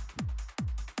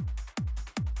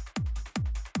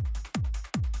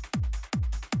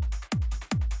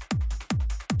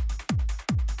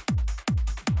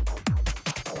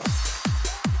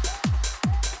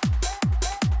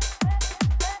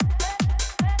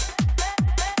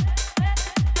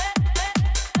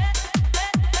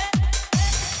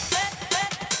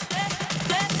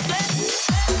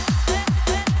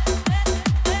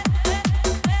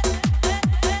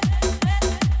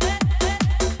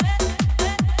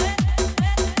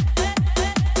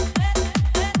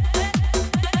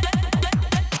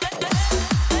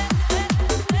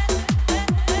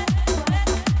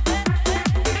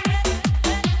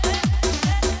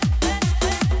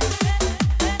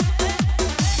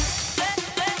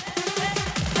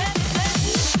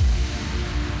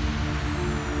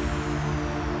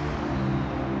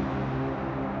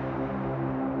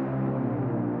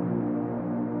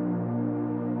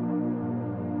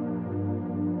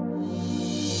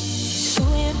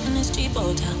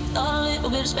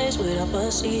 Space without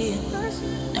us seeing.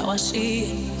 Now I see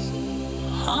it.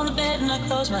 On the bed and I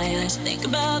close my eyes. Think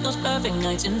about those perfect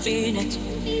nights in Phoenix.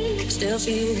 Still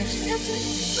feel it.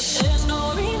 But there's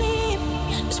no relief.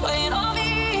 It's weighing on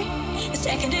me. It's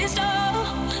taking its toll.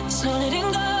 It's no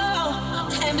letting go.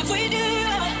 And if we do,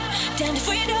 damned if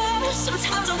we do.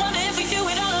 Sometimes I wonder if we do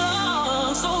it all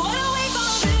along. So what are we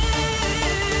gonna do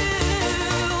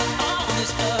with all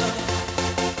this love? Yeah.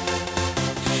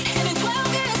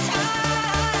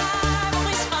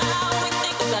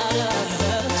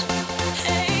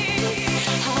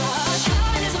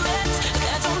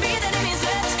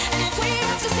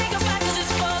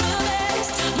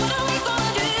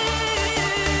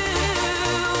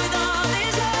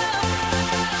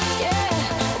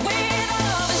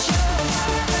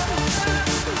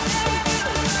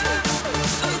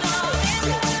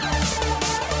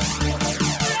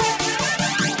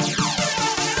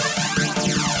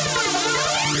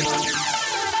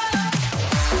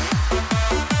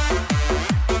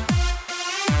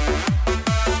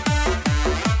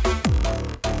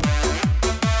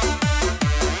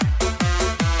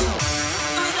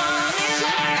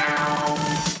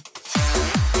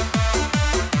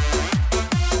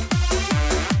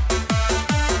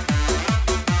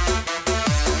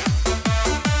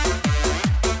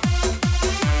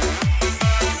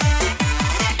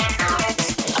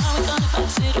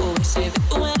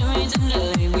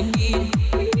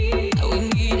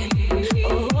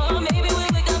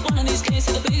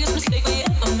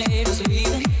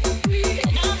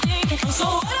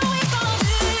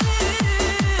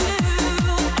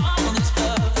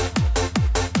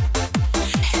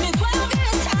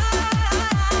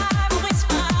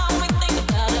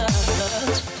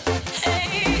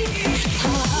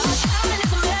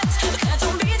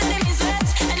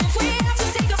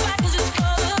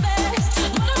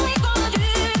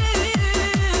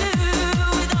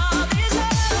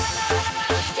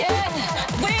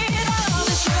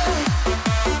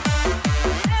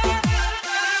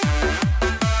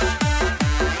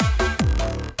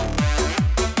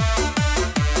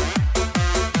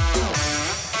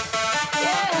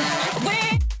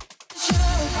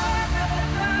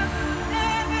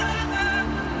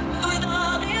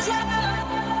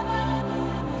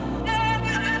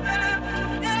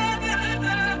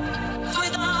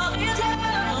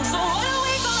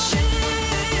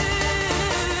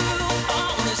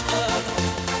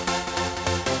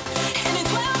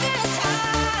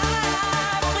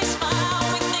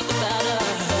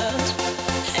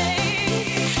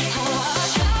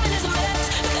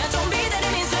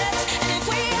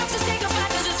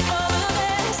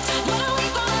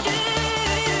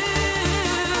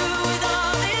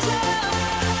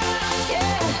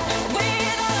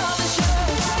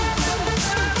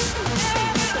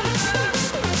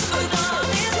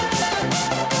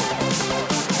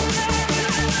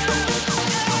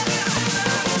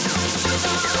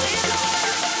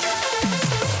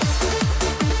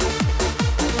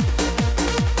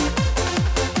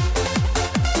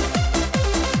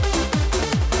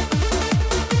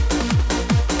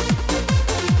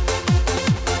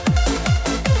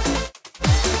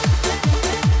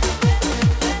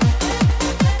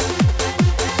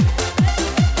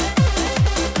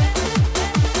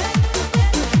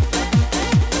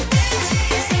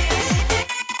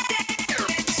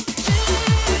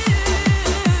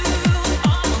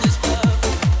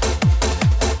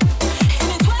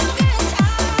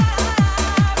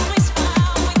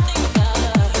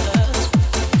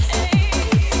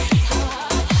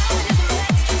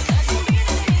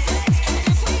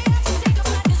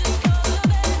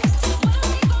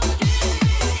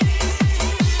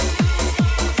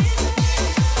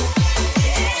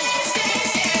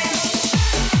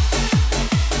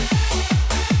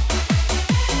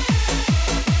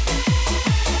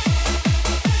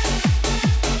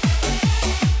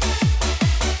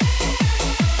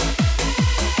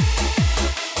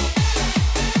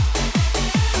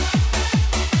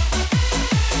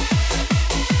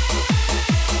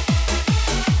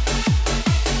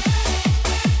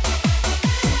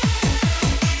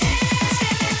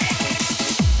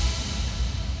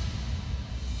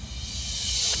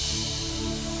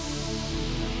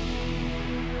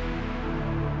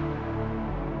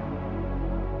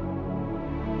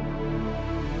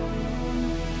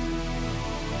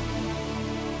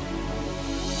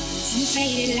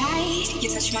 faded light, you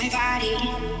touch my body.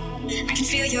 I can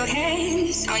feel your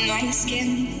hands on my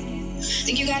skin.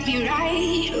 Think you got me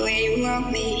right where you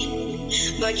want me,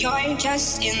 but you're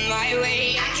just in my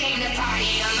way. I came to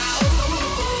party on my own.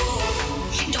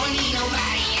 Don't need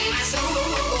nobody in my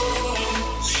soul.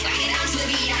 I get down to the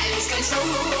beat, I lose control.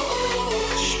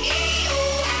 Yeah,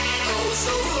 oh, I go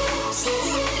so low,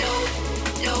 low,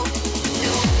 low,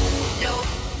 low,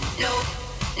 low,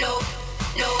 low, low,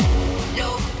 low,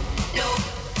 low,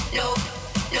 low, low,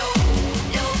 low,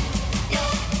 low,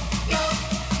 low,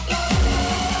 low.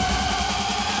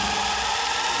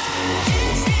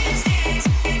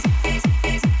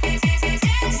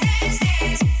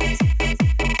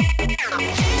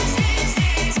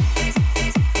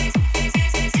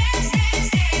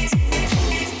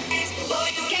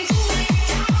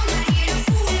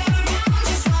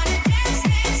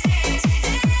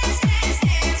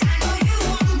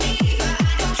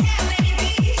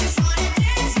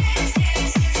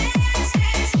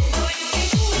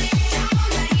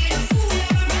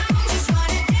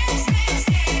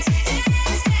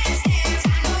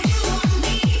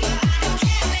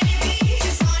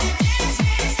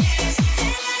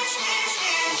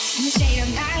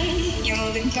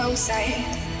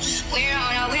 We're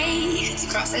on our way to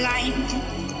cross the line.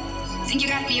 Think you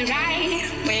got me right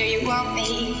where you want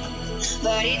me,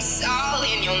 but it's all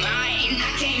in your mind.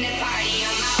 I came to party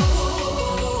on my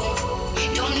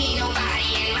own. Don't need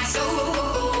nobody in my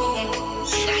soul.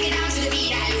 I get down to the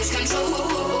beat, I lose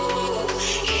control.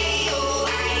 Yeah, oh,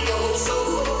 I go so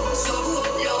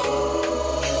low.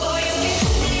 Oh, you can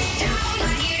cool it down,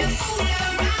 not here to fool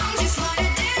around. Just wanna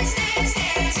dance, dance,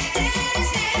 dance, dance,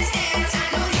 dance, dance. I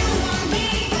know you want me,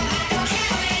 but I don't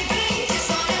care where it be. Just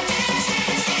wanna dance,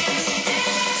 dance, dance,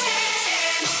 dance, dance,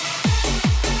 dance.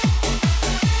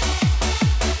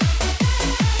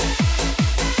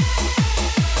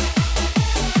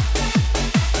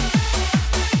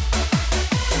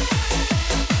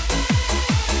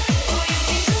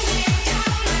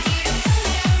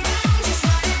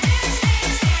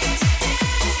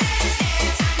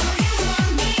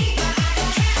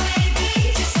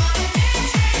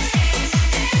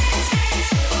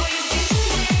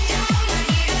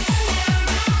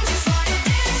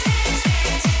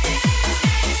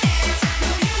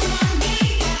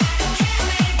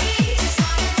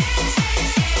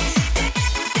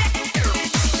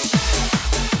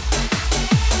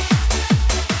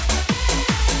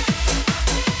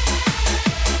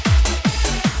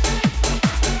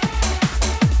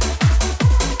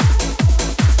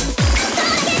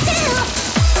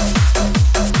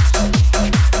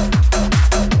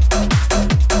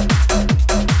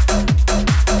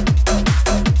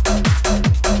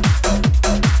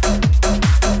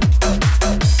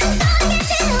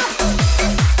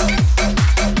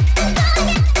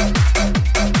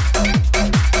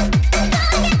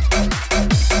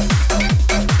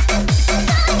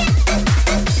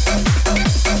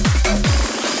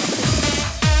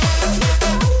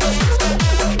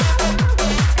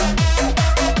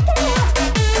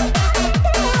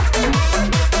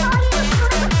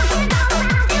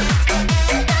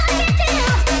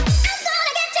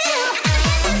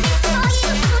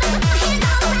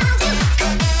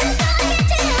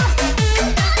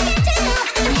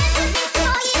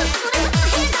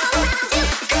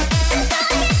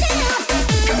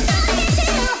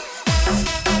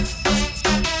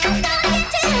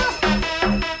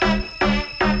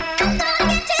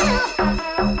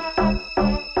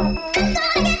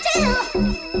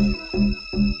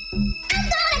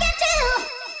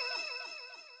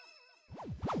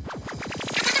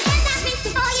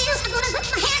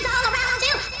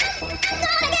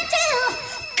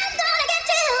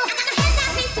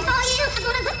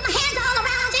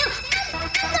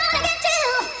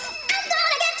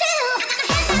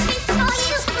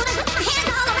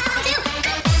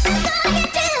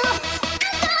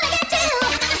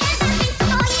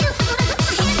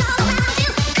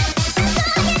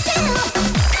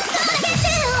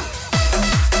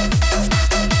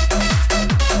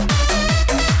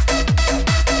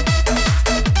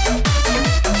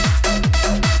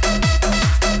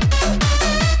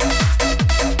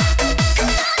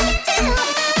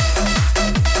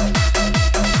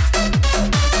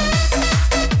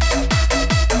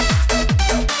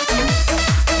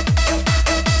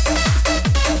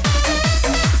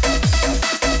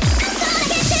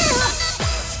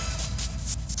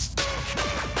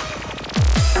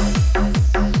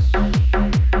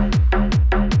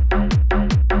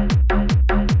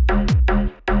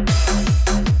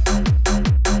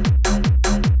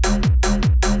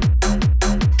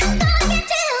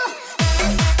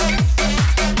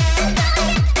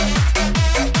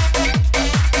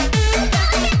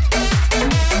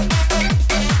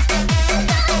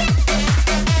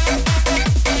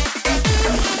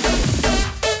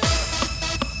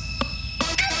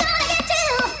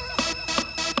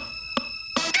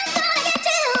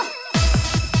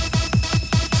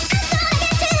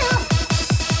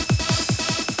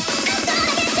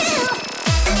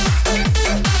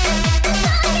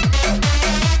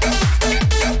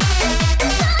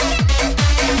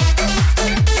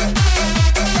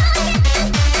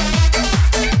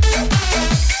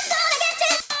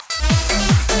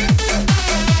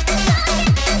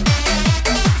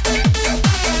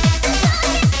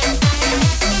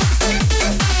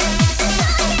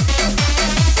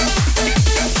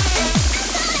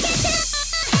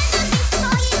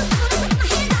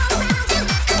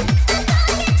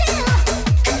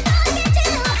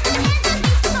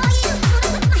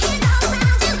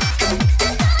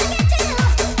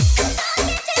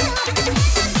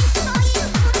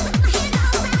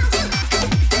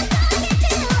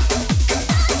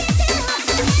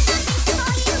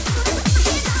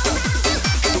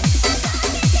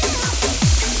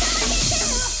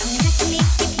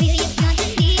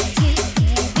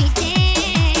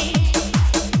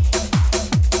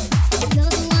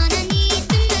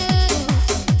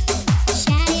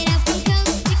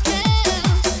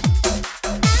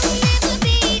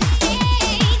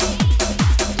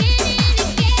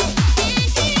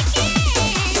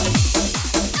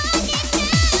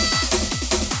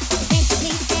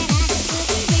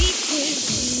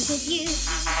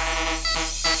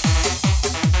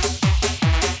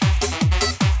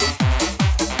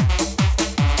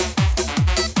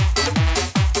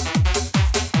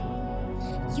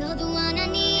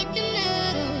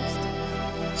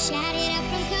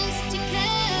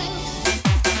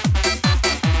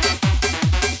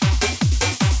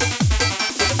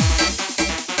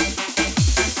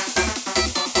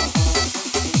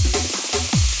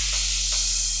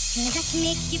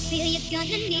 gonna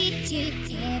need you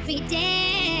every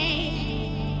day.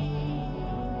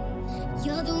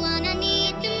 You're the one I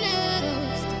need the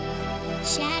most.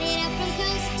 Shout it out from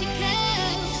coast to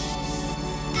coast.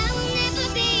 I will never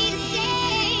be the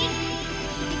same.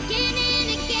 Again and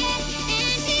again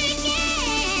and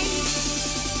again.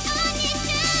 On you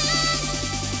know.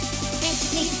 Let's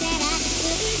think that I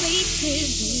couldn't wait to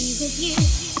be with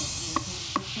you.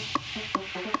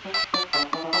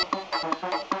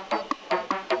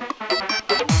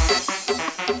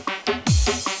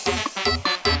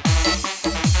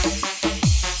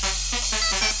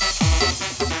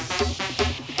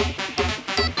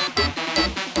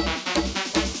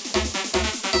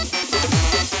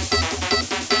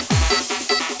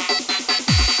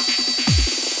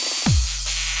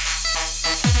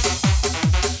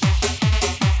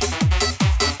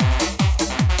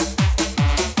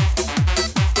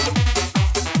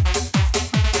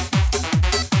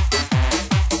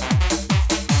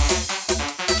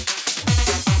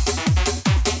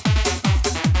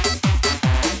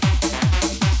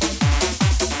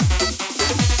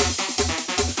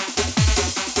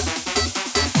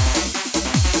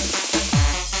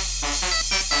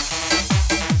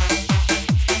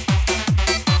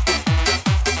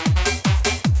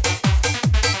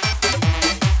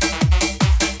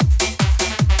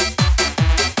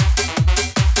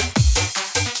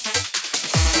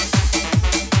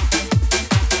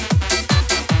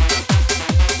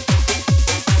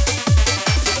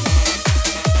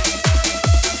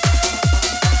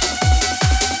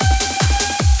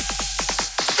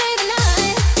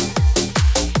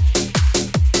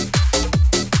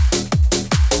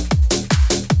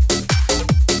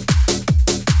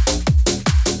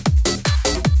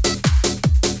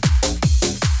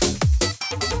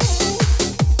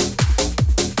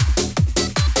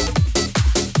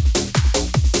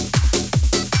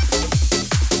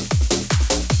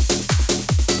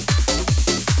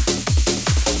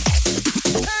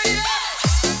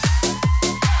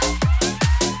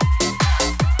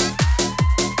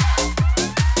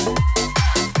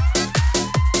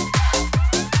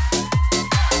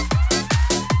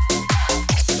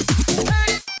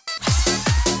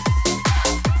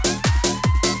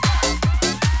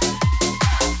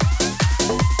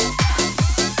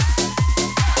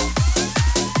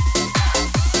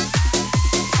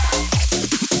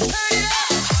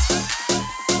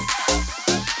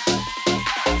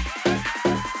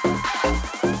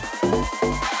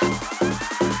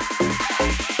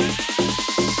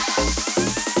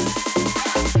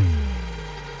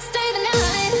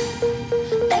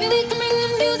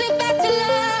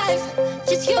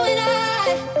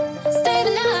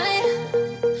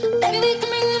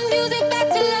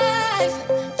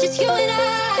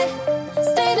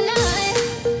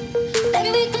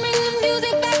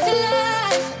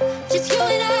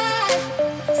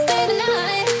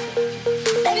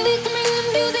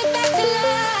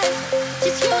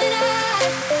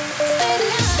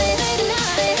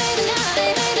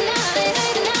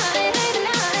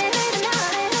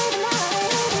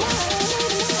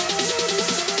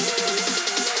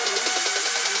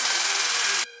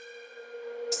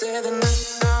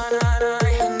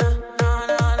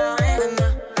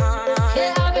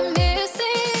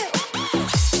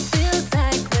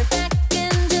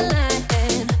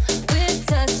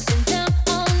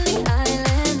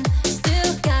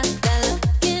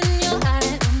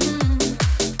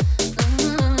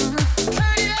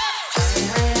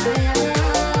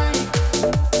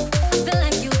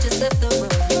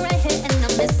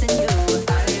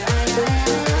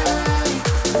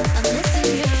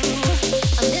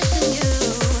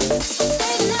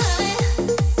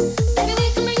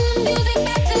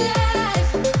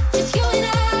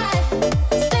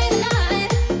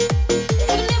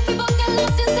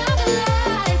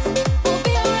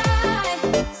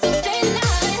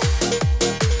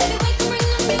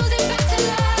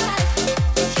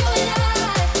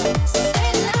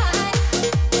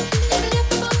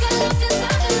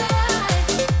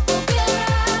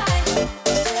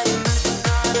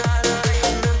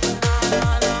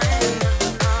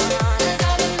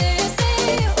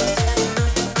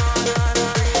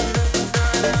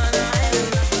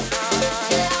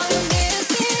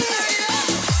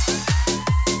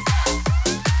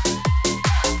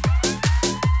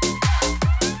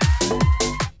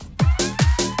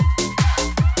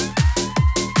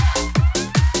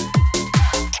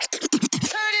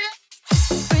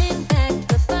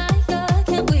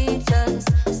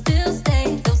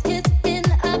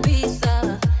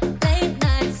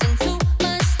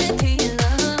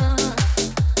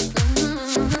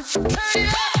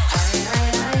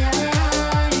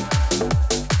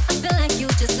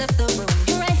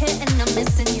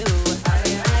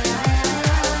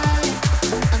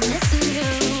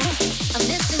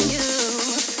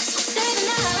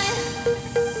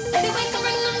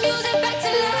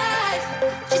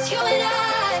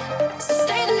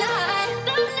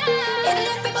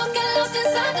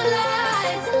 inside the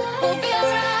lights. We'll be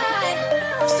alright.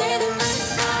 Stay the night,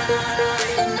 the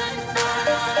night, the night.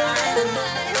 Stay the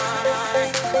night,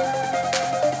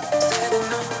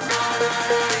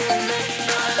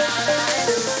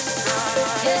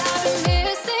 yeah, I've been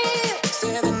missing.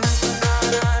 Stay the night.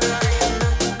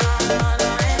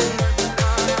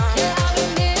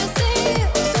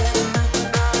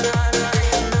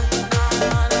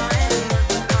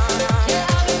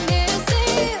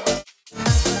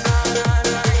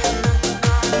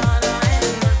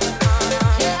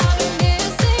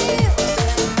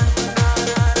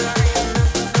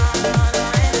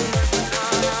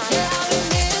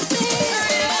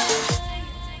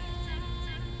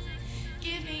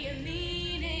 Give me a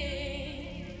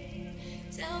meaning.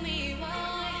 Tell me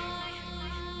why.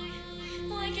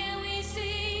 Why can't we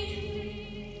see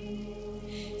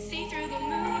through the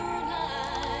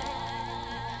moonlight,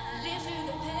 live through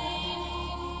the pain?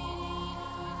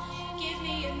 Give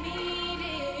me a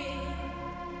meaning.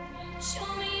 Show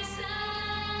me a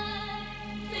sign.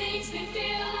 Makes me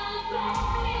feel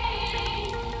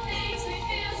alright. Makes me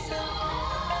feel so.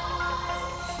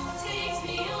 Takes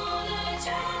me on a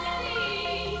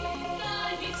journey.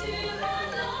 Guide me to the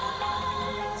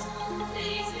light.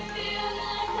 Makes me feel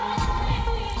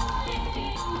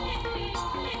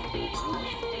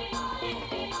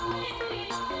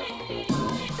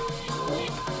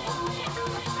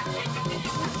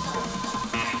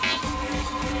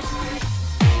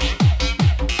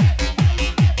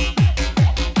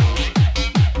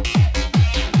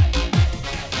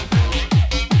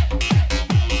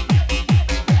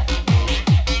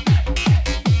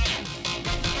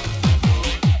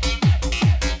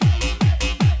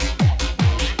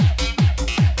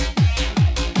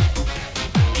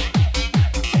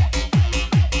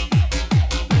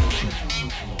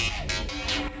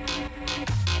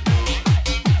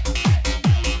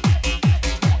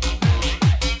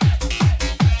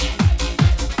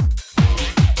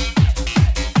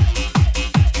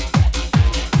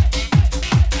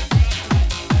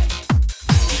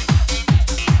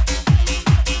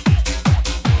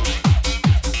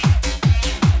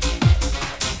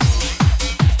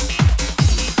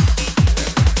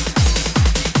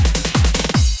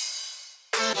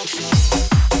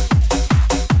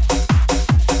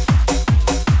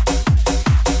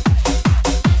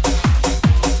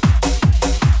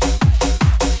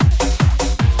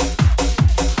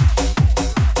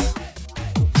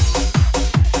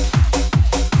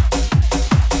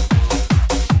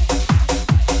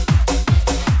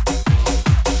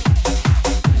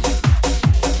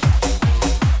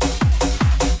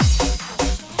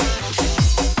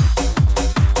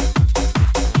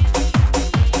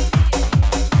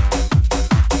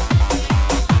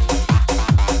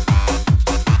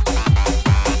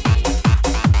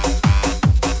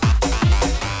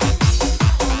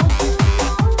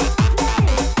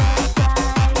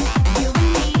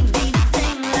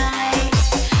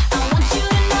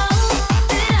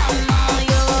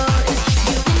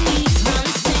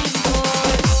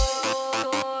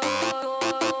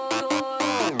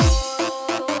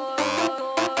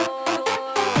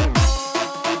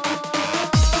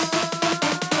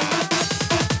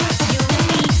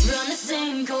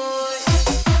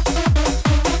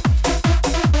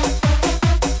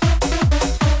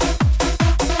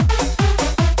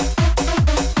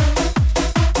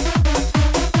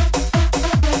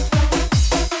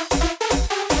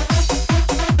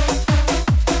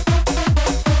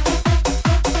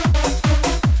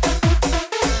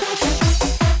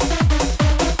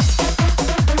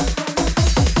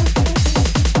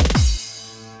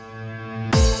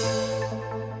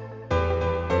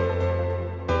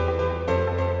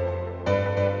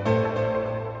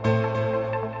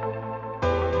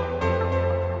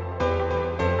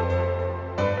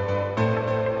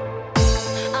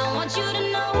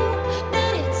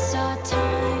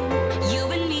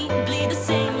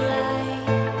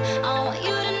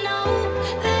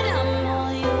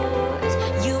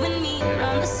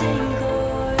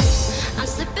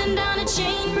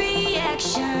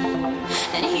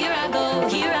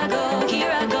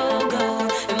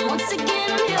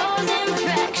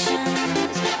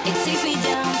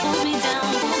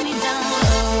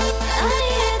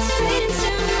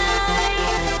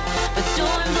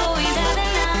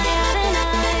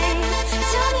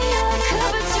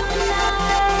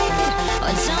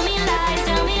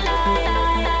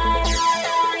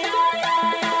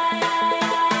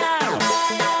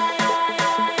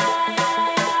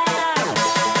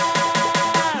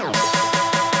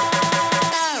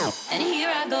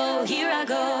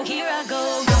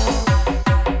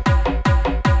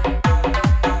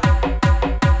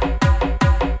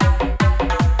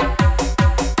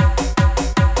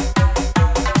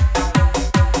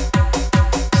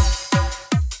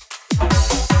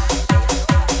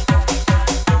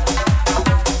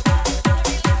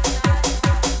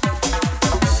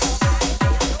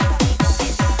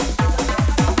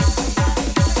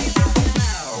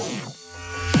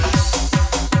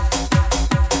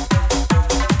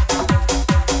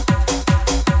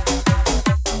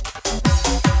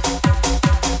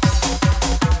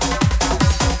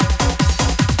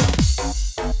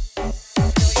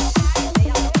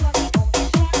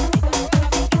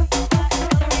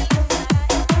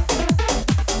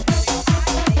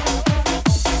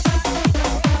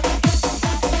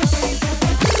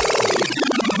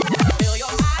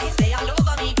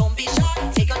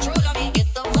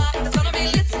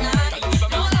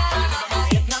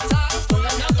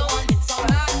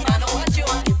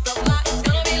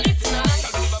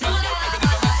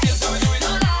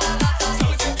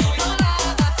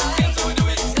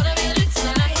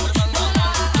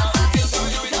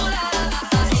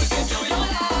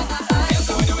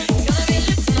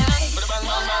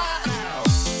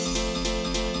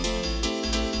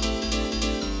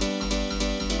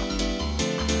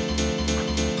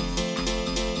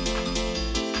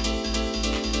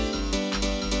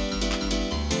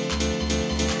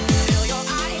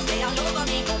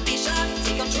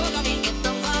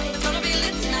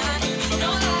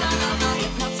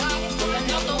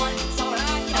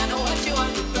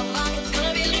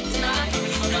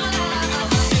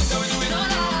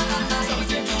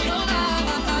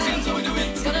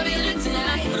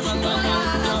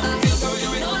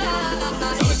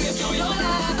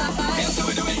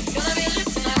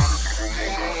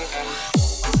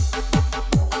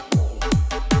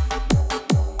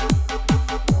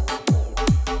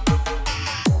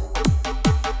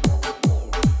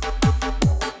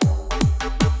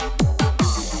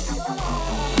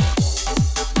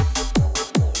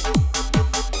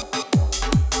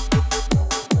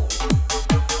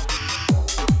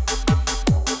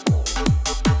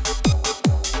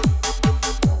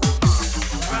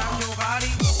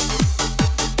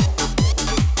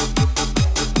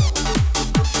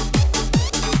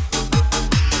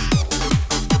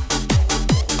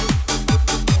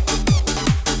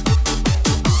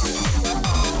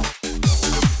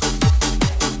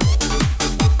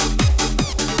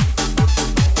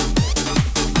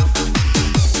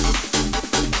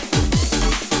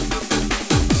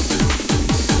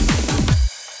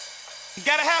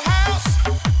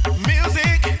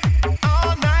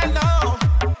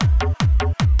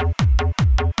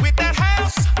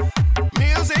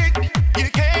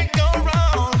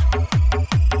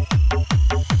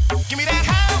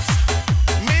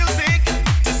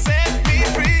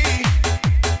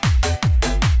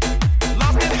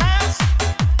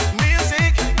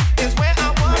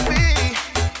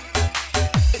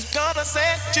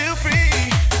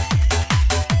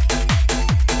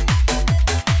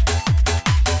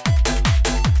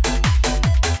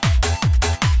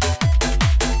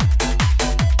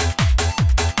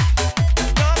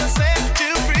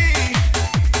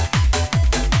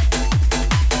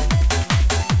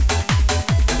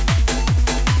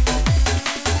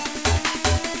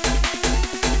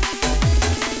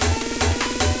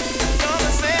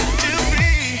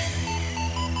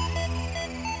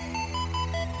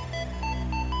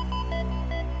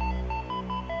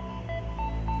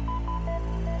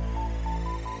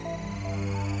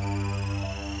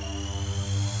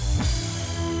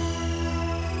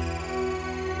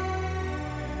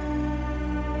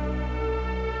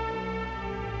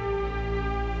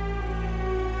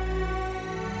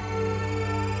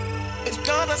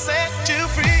gonna set you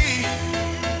free.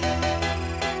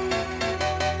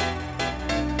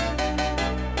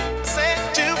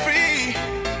 Set you free.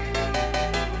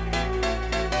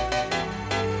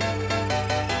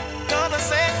 Gonna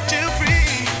set you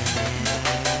free.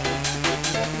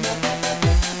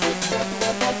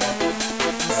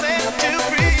 Set you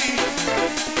free.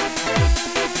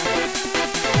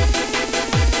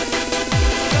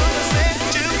 Gonna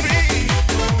set you free.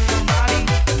 Body,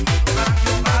 rock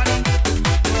your body,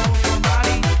 move your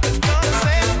body. It's gonna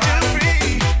set you free.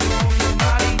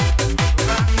 Body,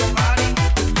 rock your body,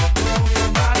 move your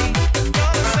body.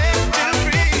 Gonna set you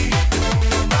free.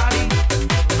 Body,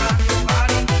 rock your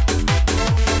body,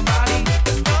 move your body.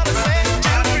 It's gonna set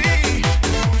you free.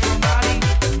 Body,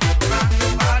 rock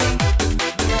your body,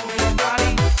 move your body.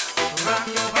 Rock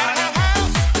your body. Gotta have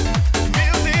house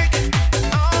music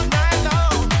all night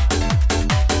long.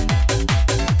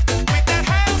 With that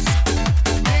house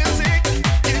music,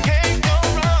 you can't go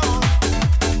wrong.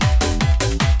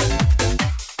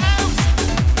 House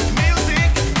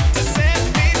music to set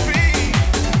me free.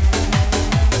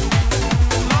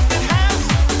 Lost in house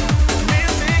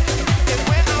music is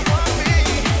when I want to be.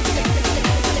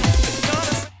 It's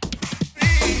gonna set me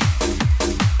free.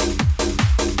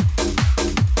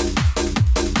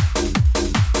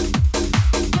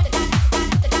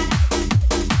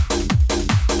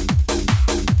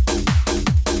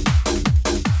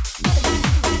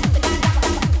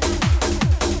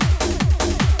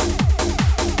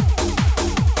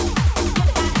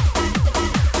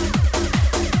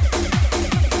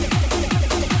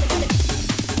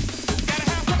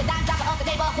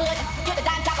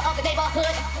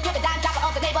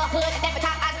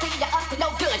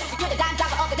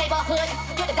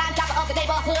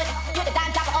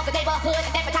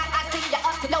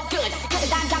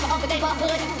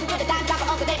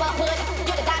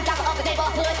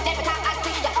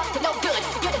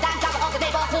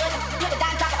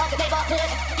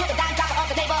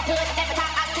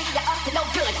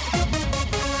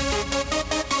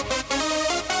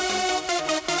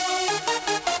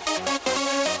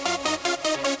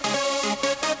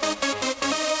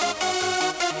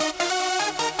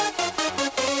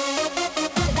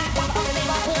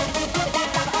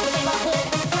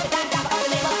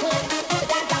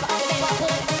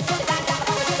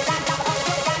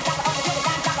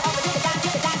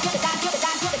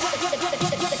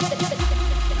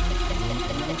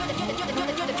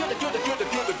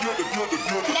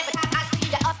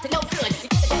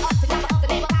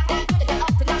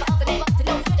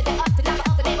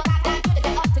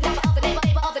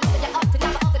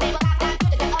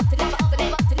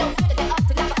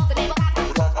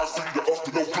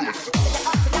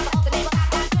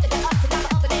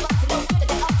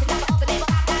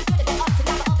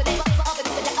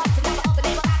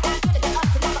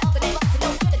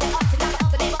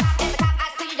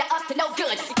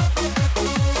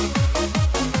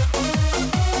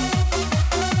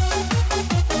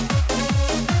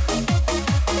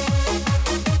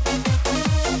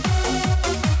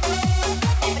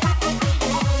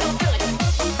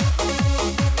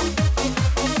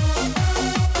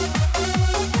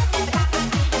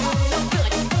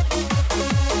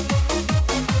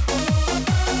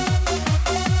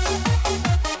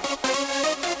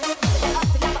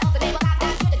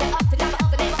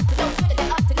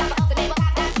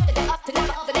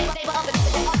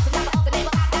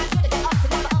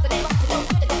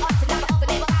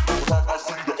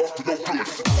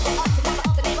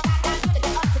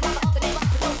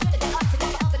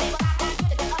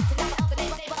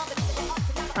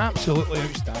 Absolutely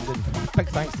outstanding. Big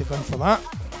thanks to Glenn for that.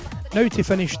 Now to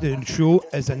finish the show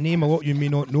is a name a lot you may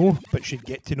not know, but should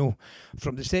get to know.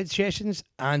 From the Said Sessions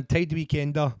and Tide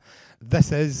Weekender,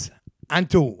 this is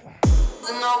Anto.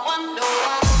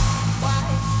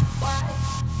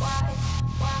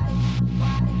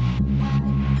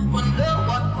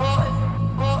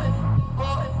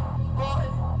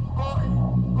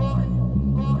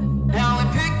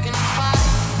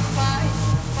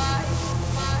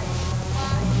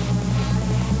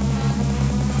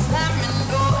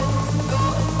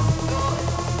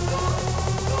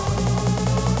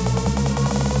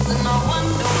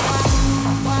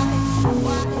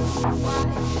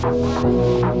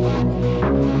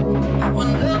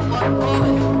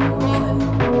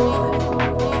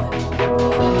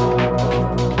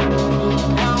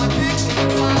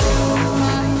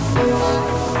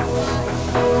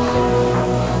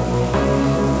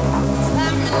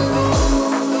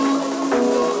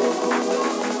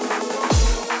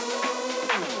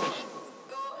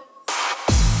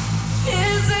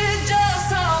 Is it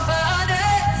just our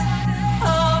bodies?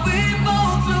 Are we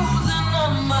both losing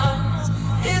our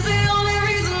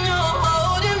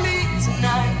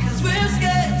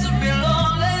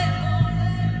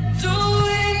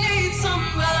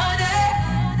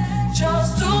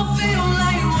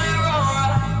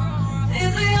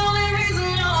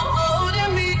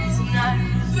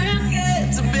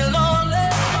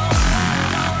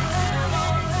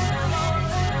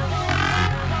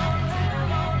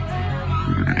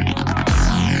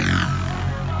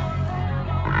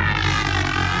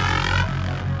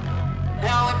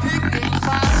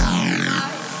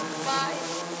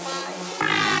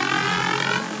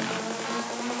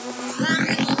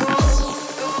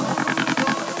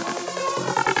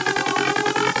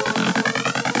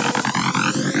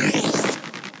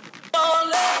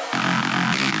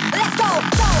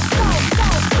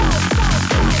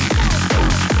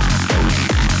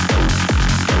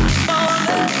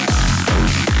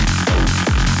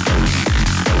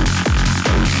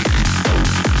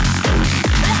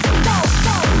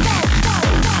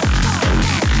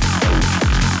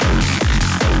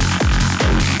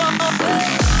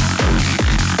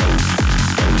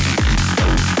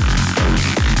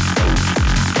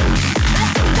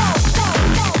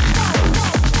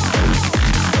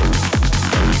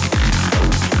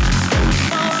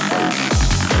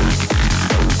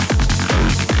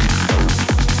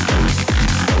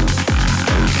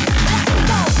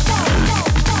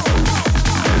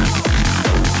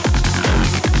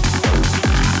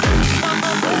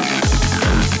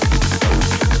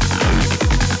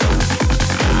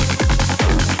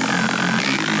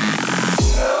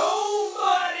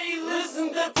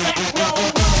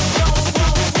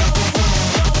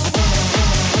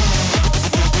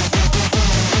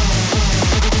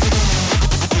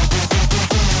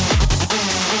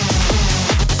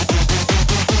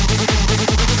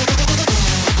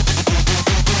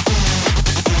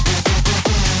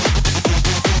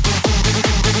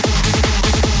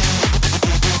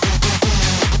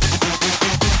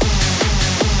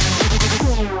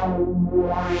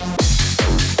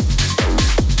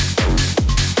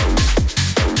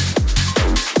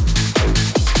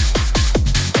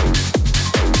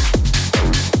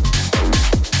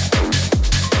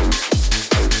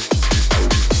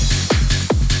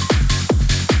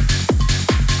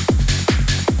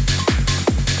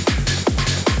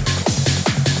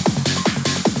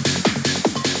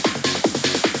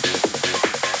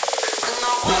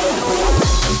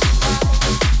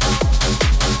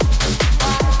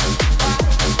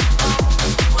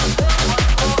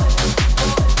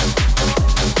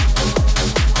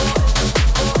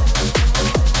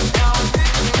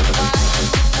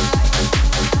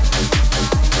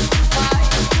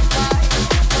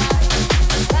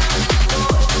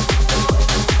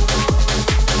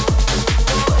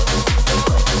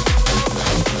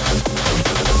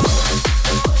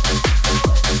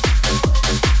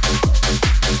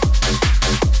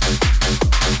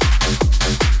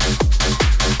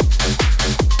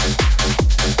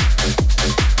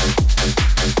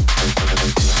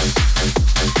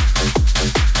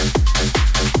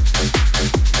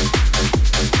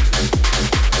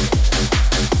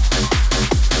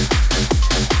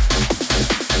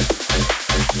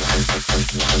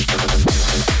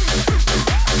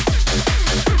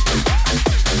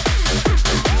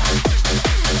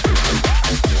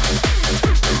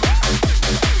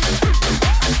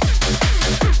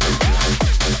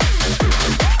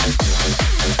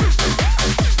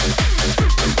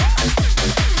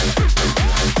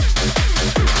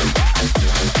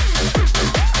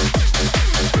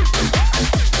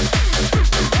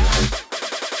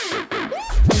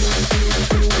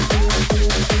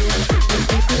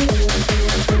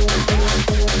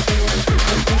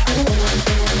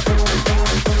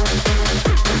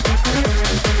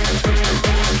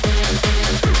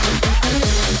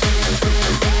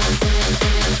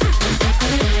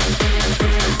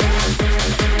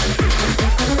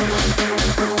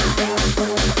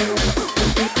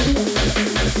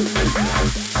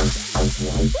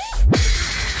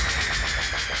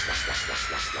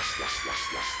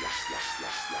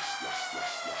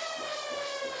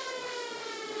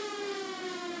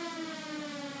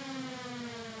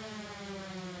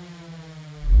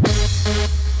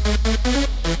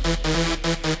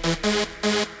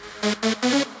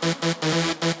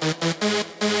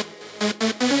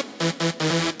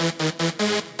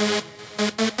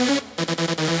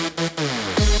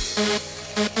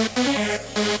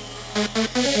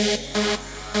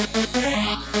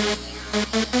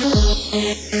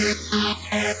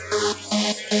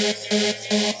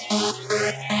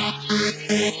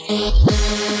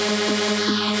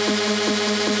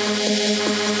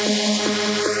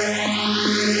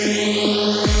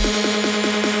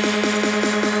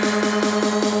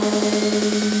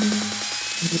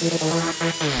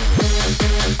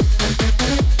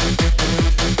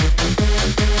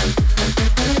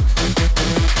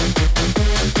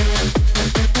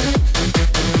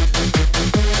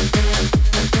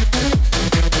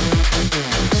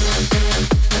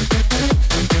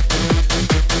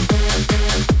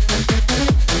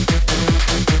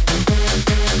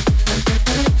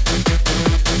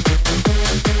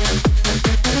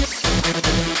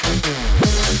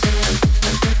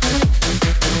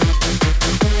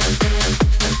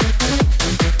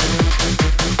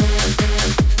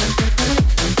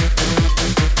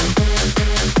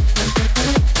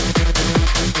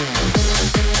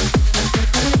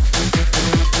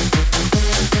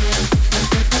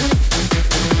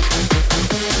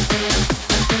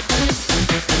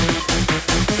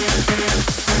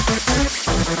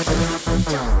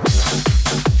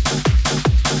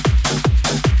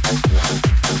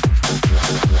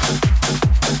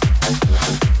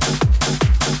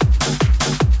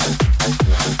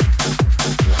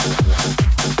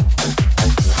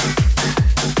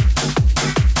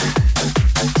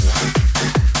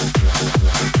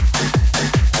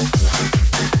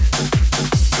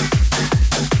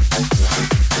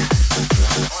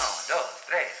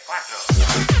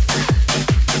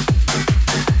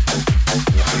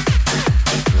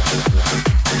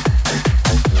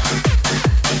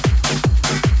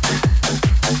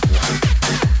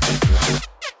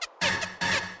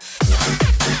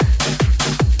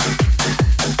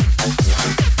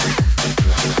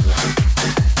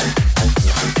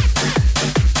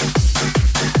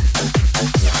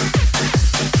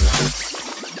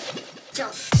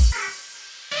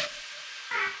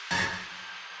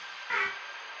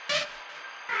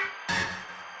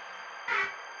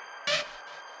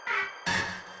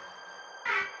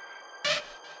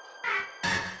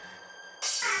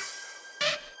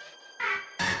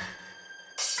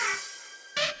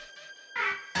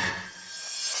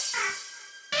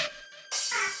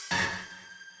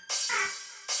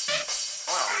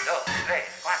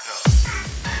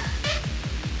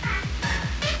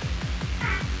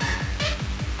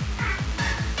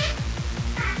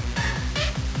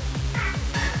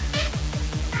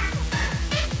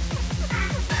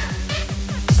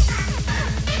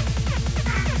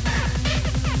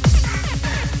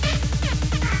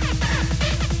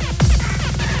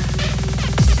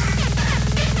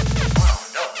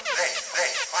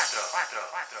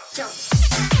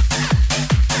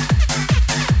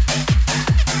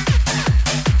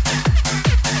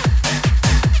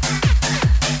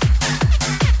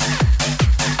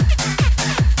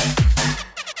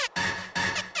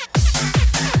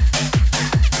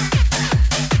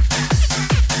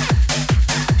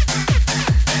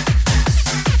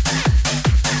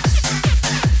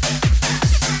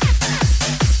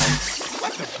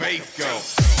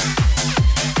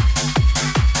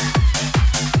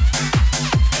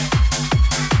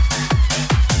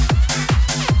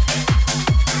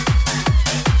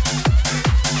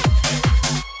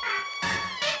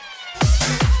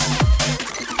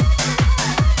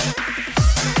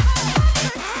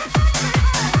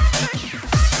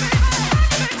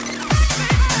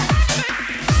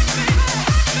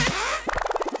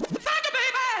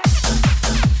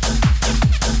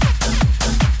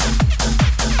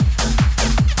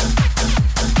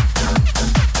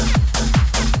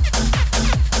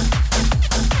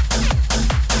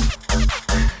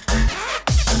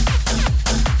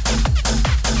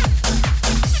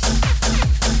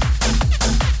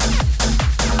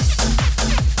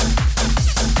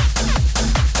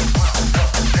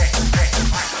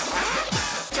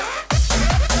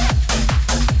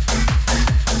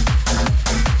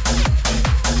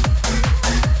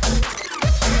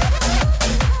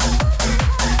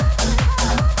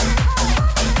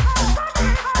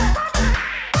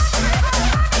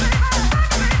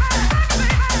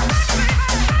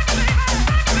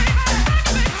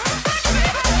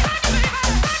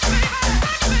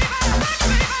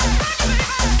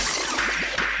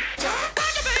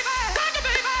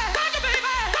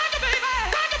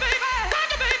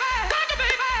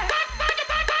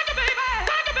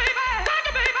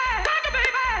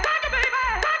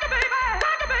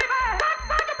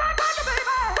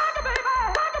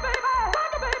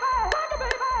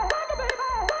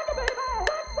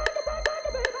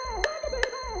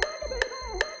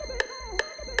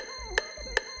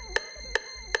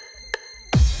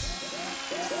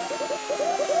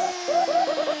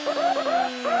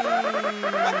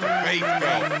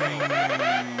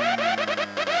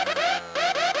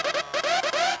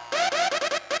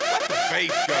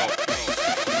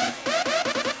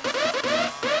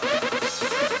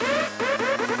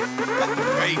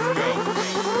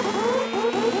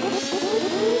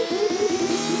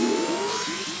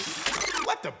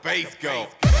bass go.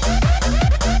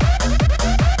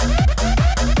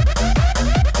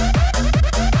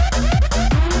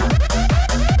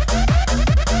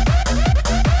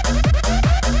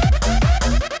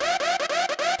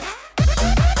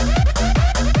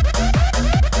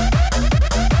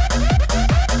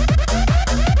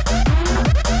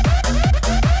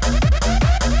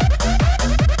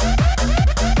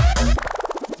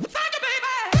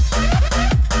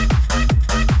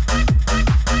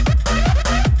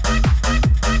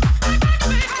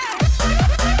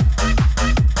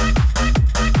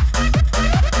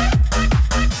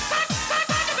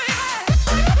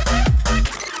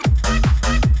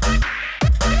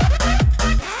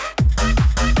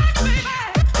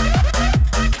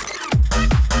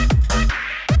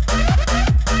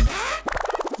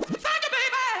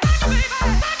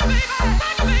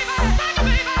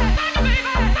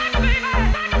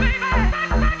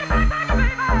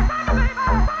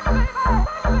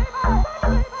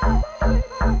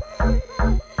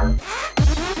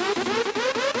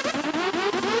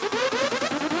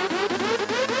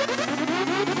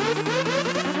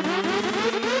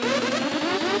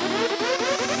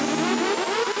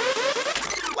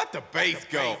 Bass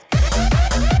go.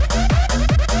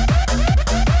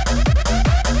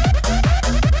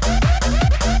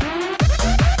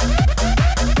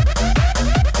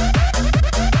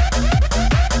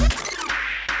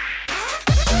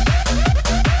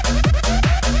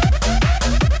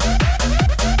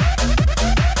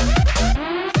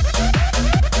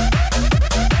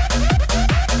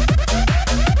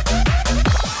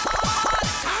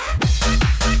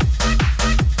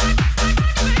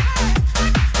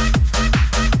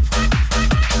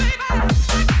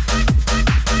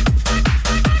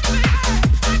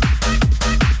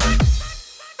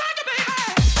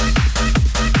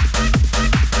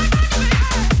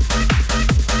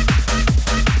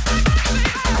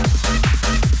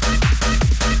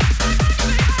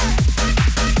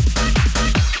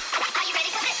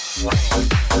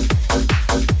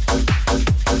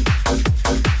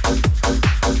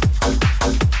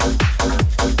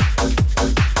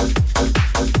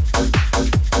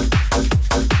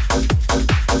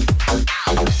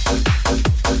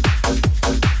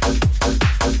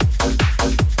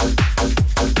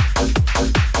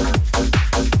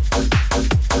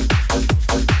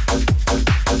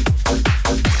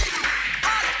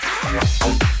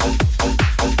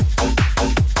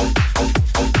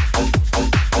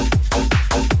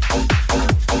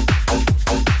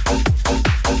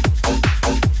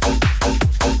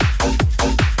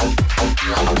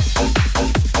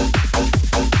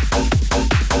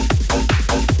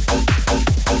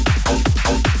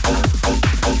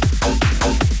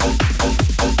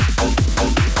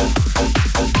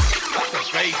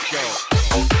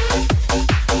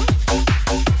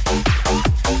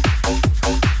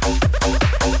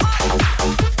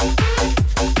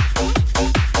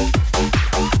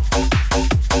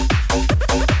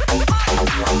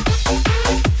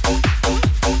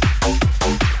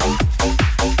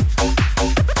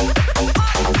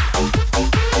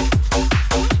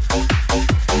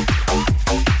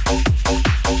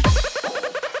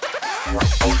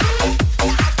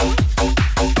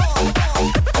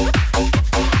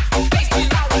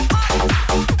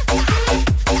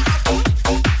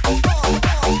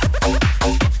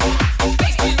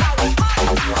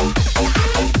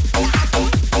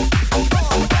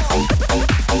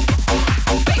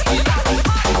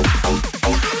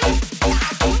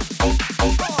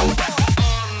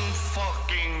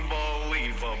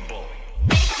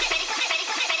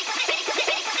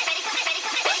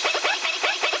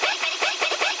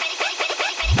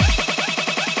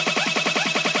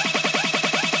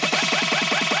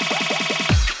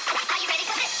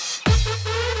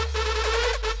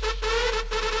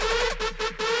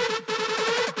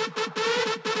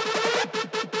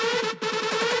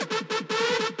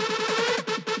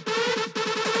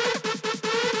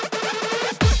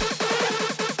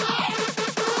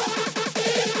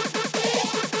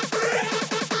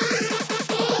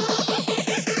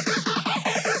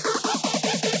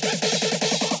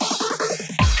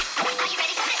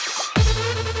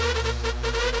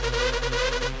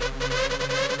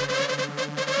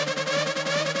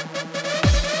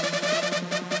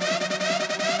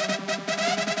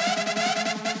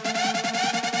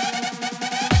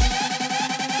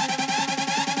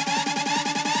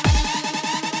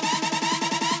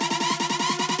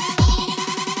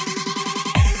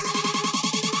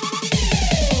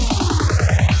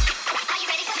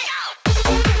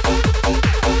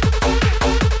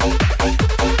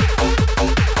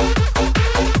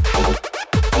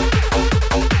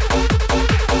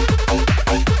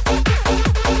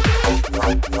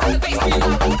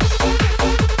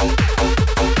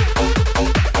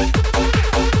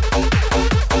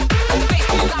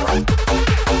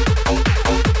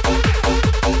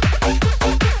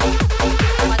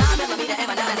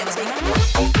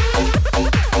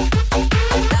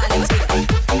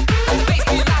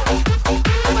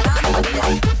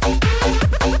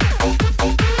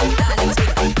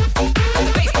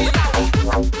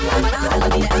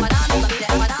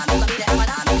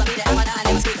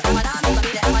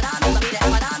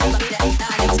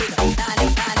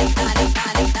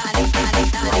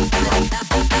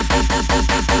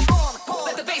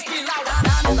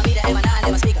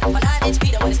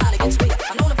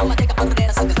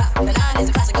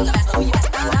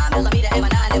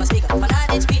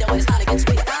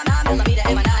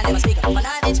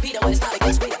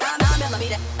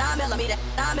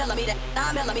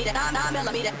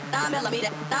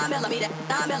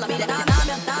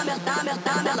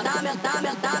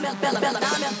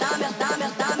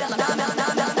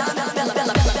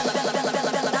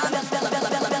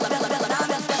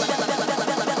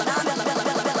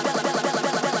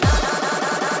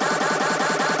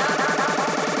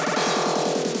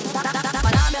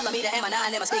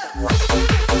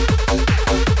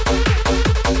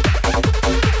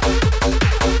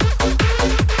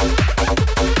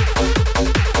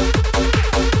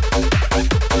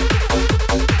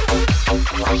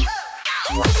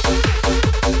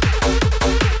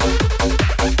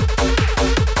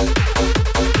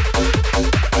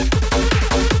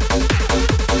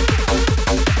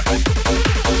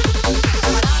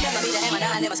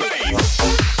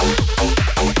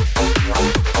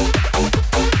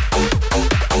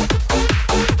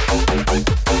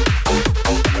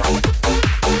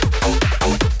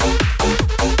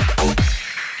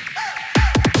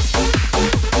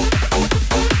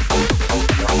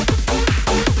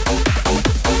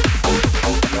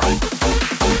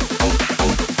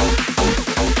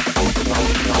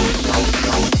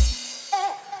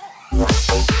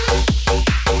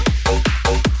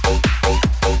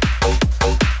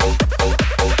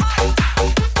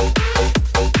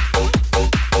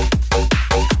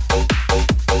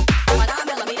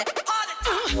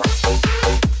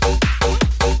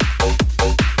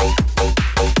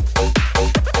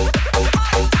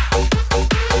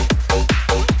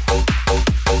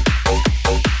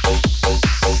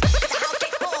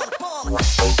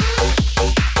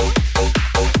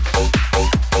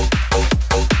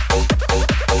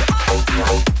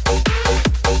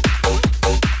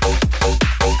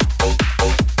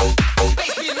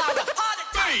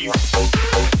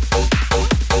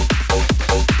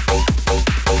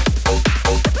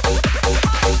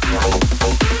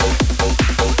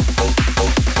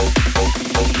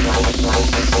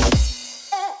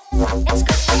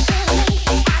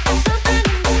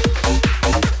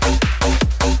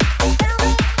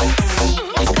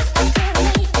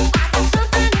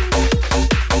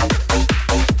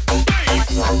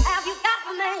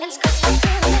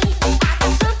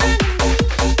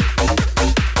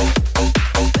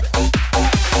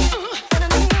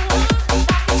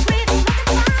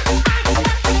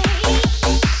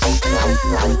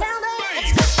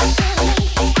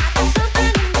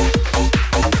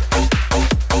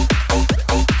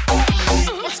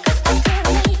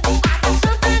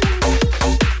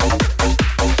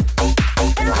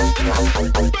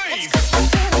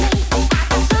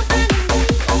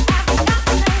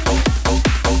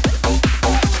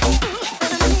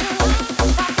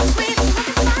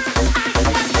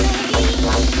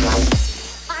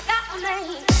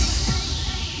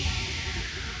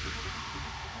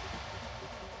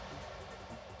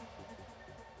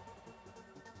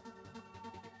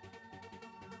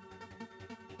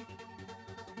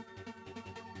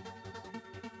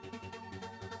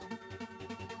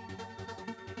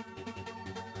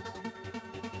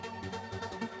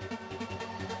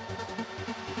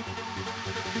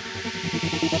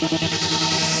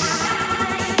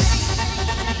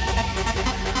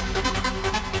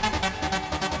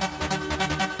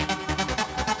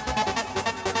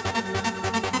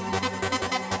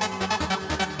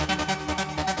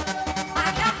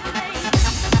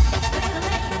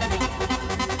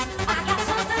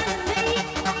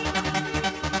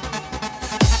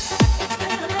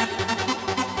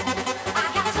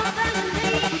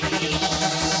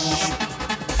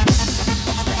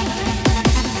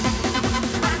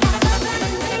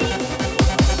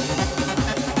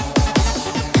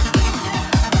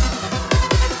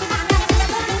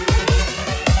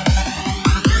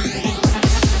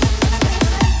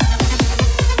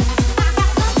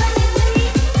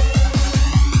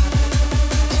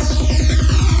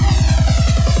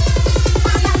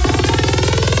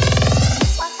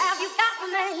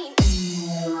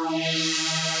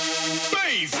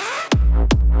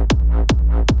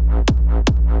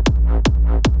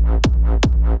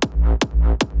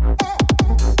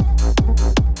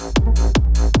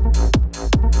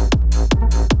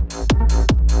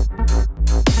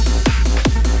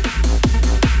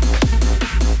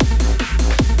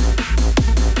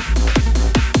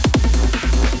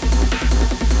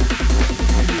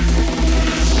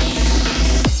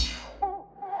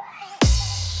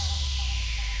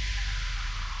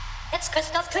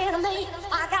 crystal clear to me.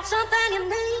 I got something you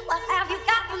need. What have you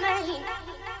got for me?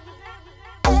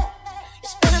 You're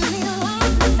spinning me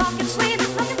along, talking sweet,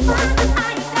 looking fine.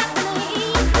 Are you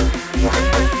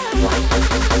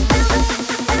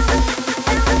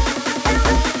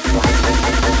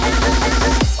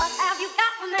what have you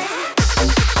got for me?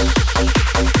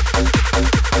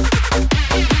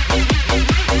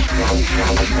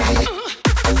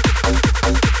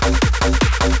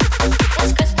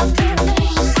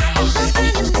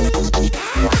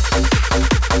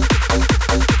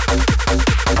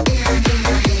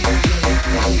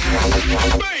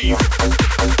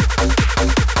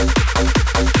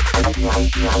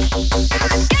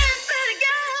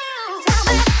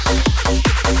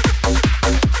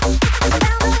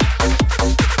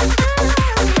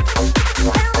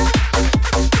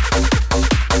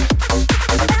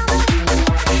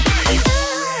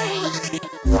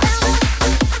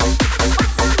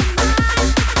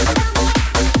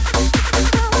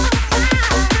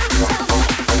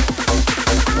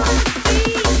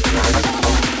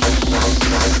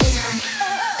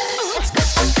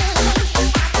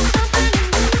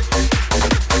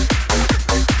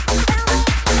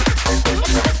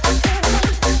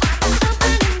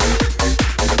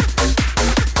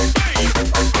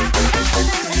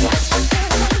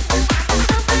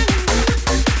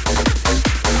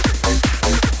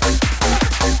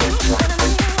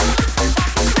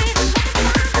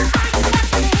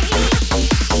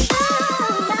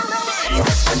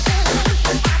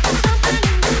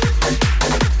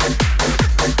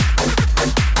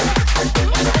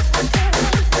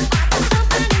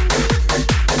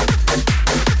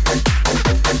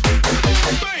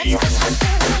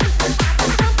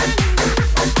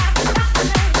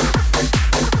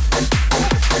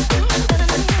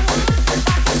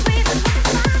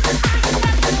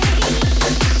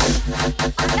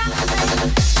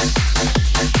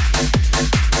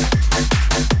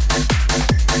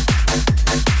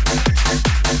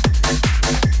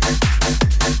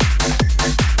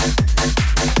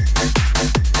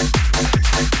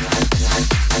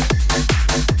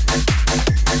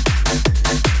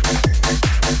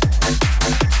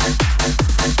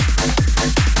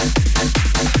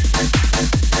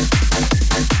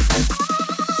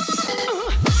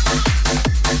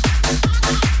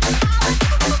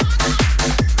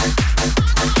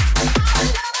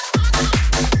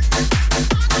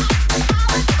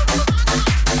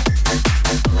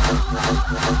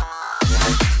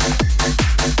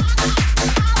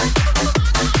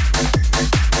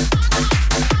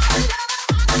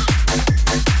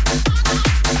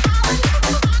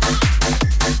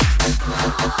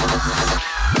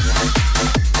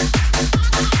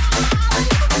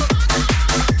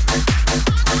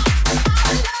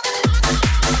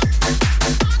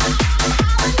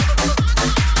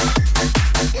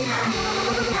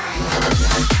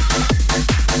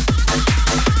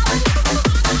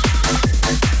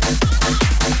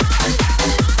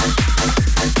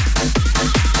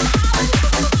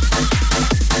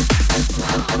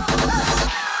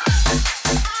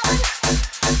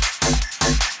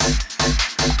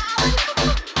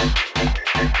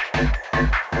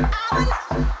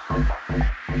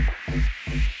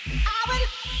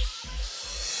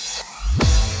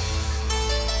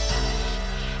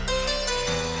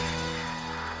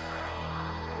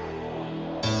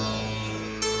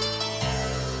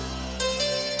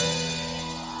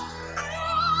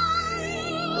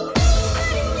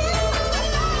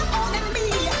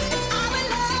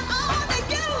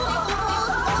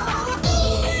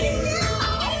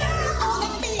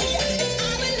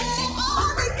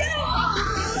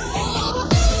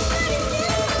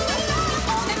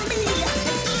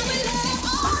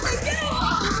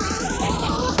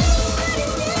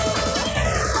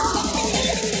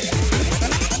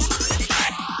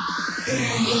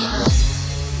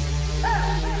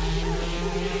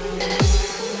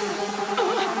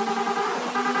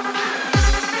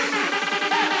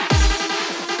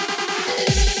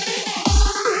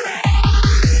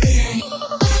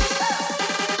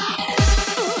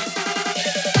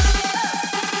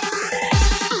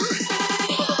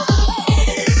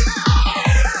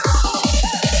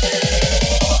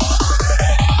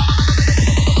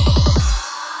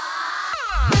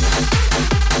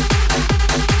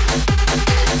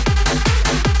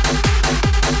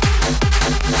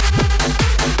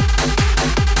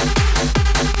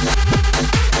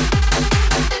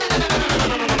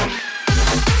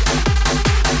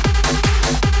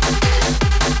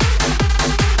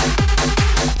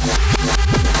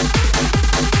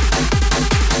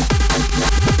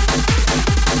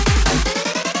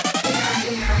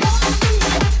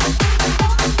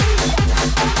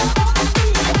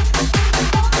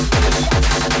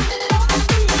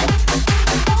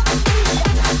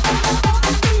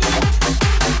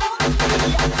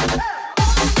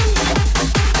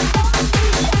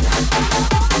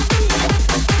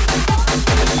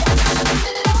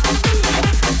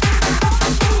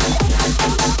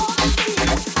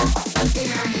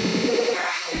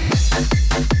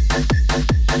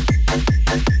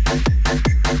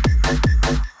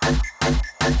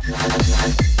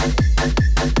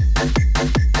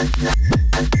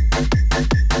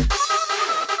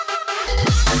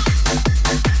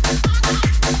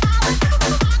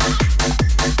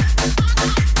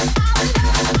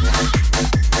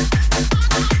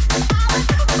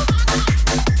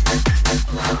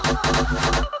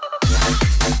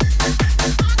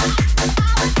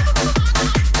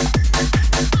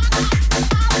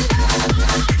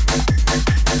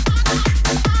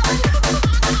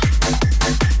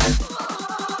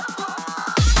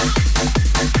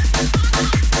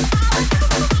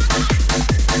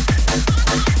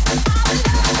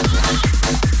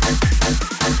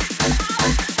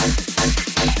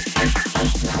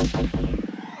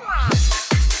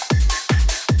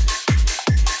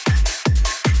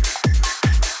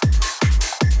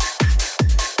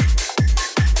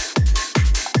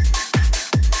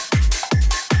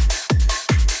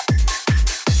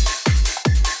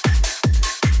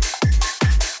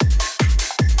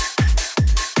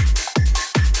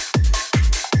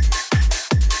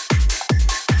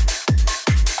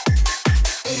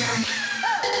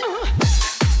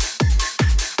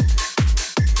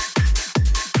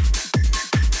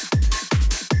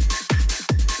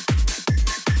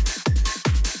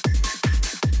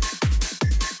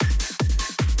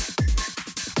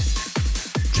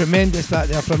 Tremendous that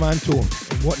there from Anto.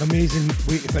 And what an amazing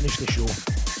way to finish the show.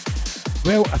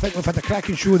 Well, I think we've had a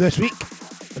cracking show this week.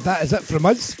 That is it from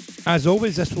us. As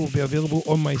always, this will be available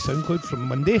on my SoundCloud from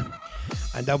Monday.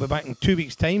 And I'll be back in 2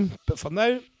 weeks' time. But for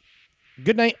now,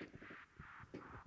 good night.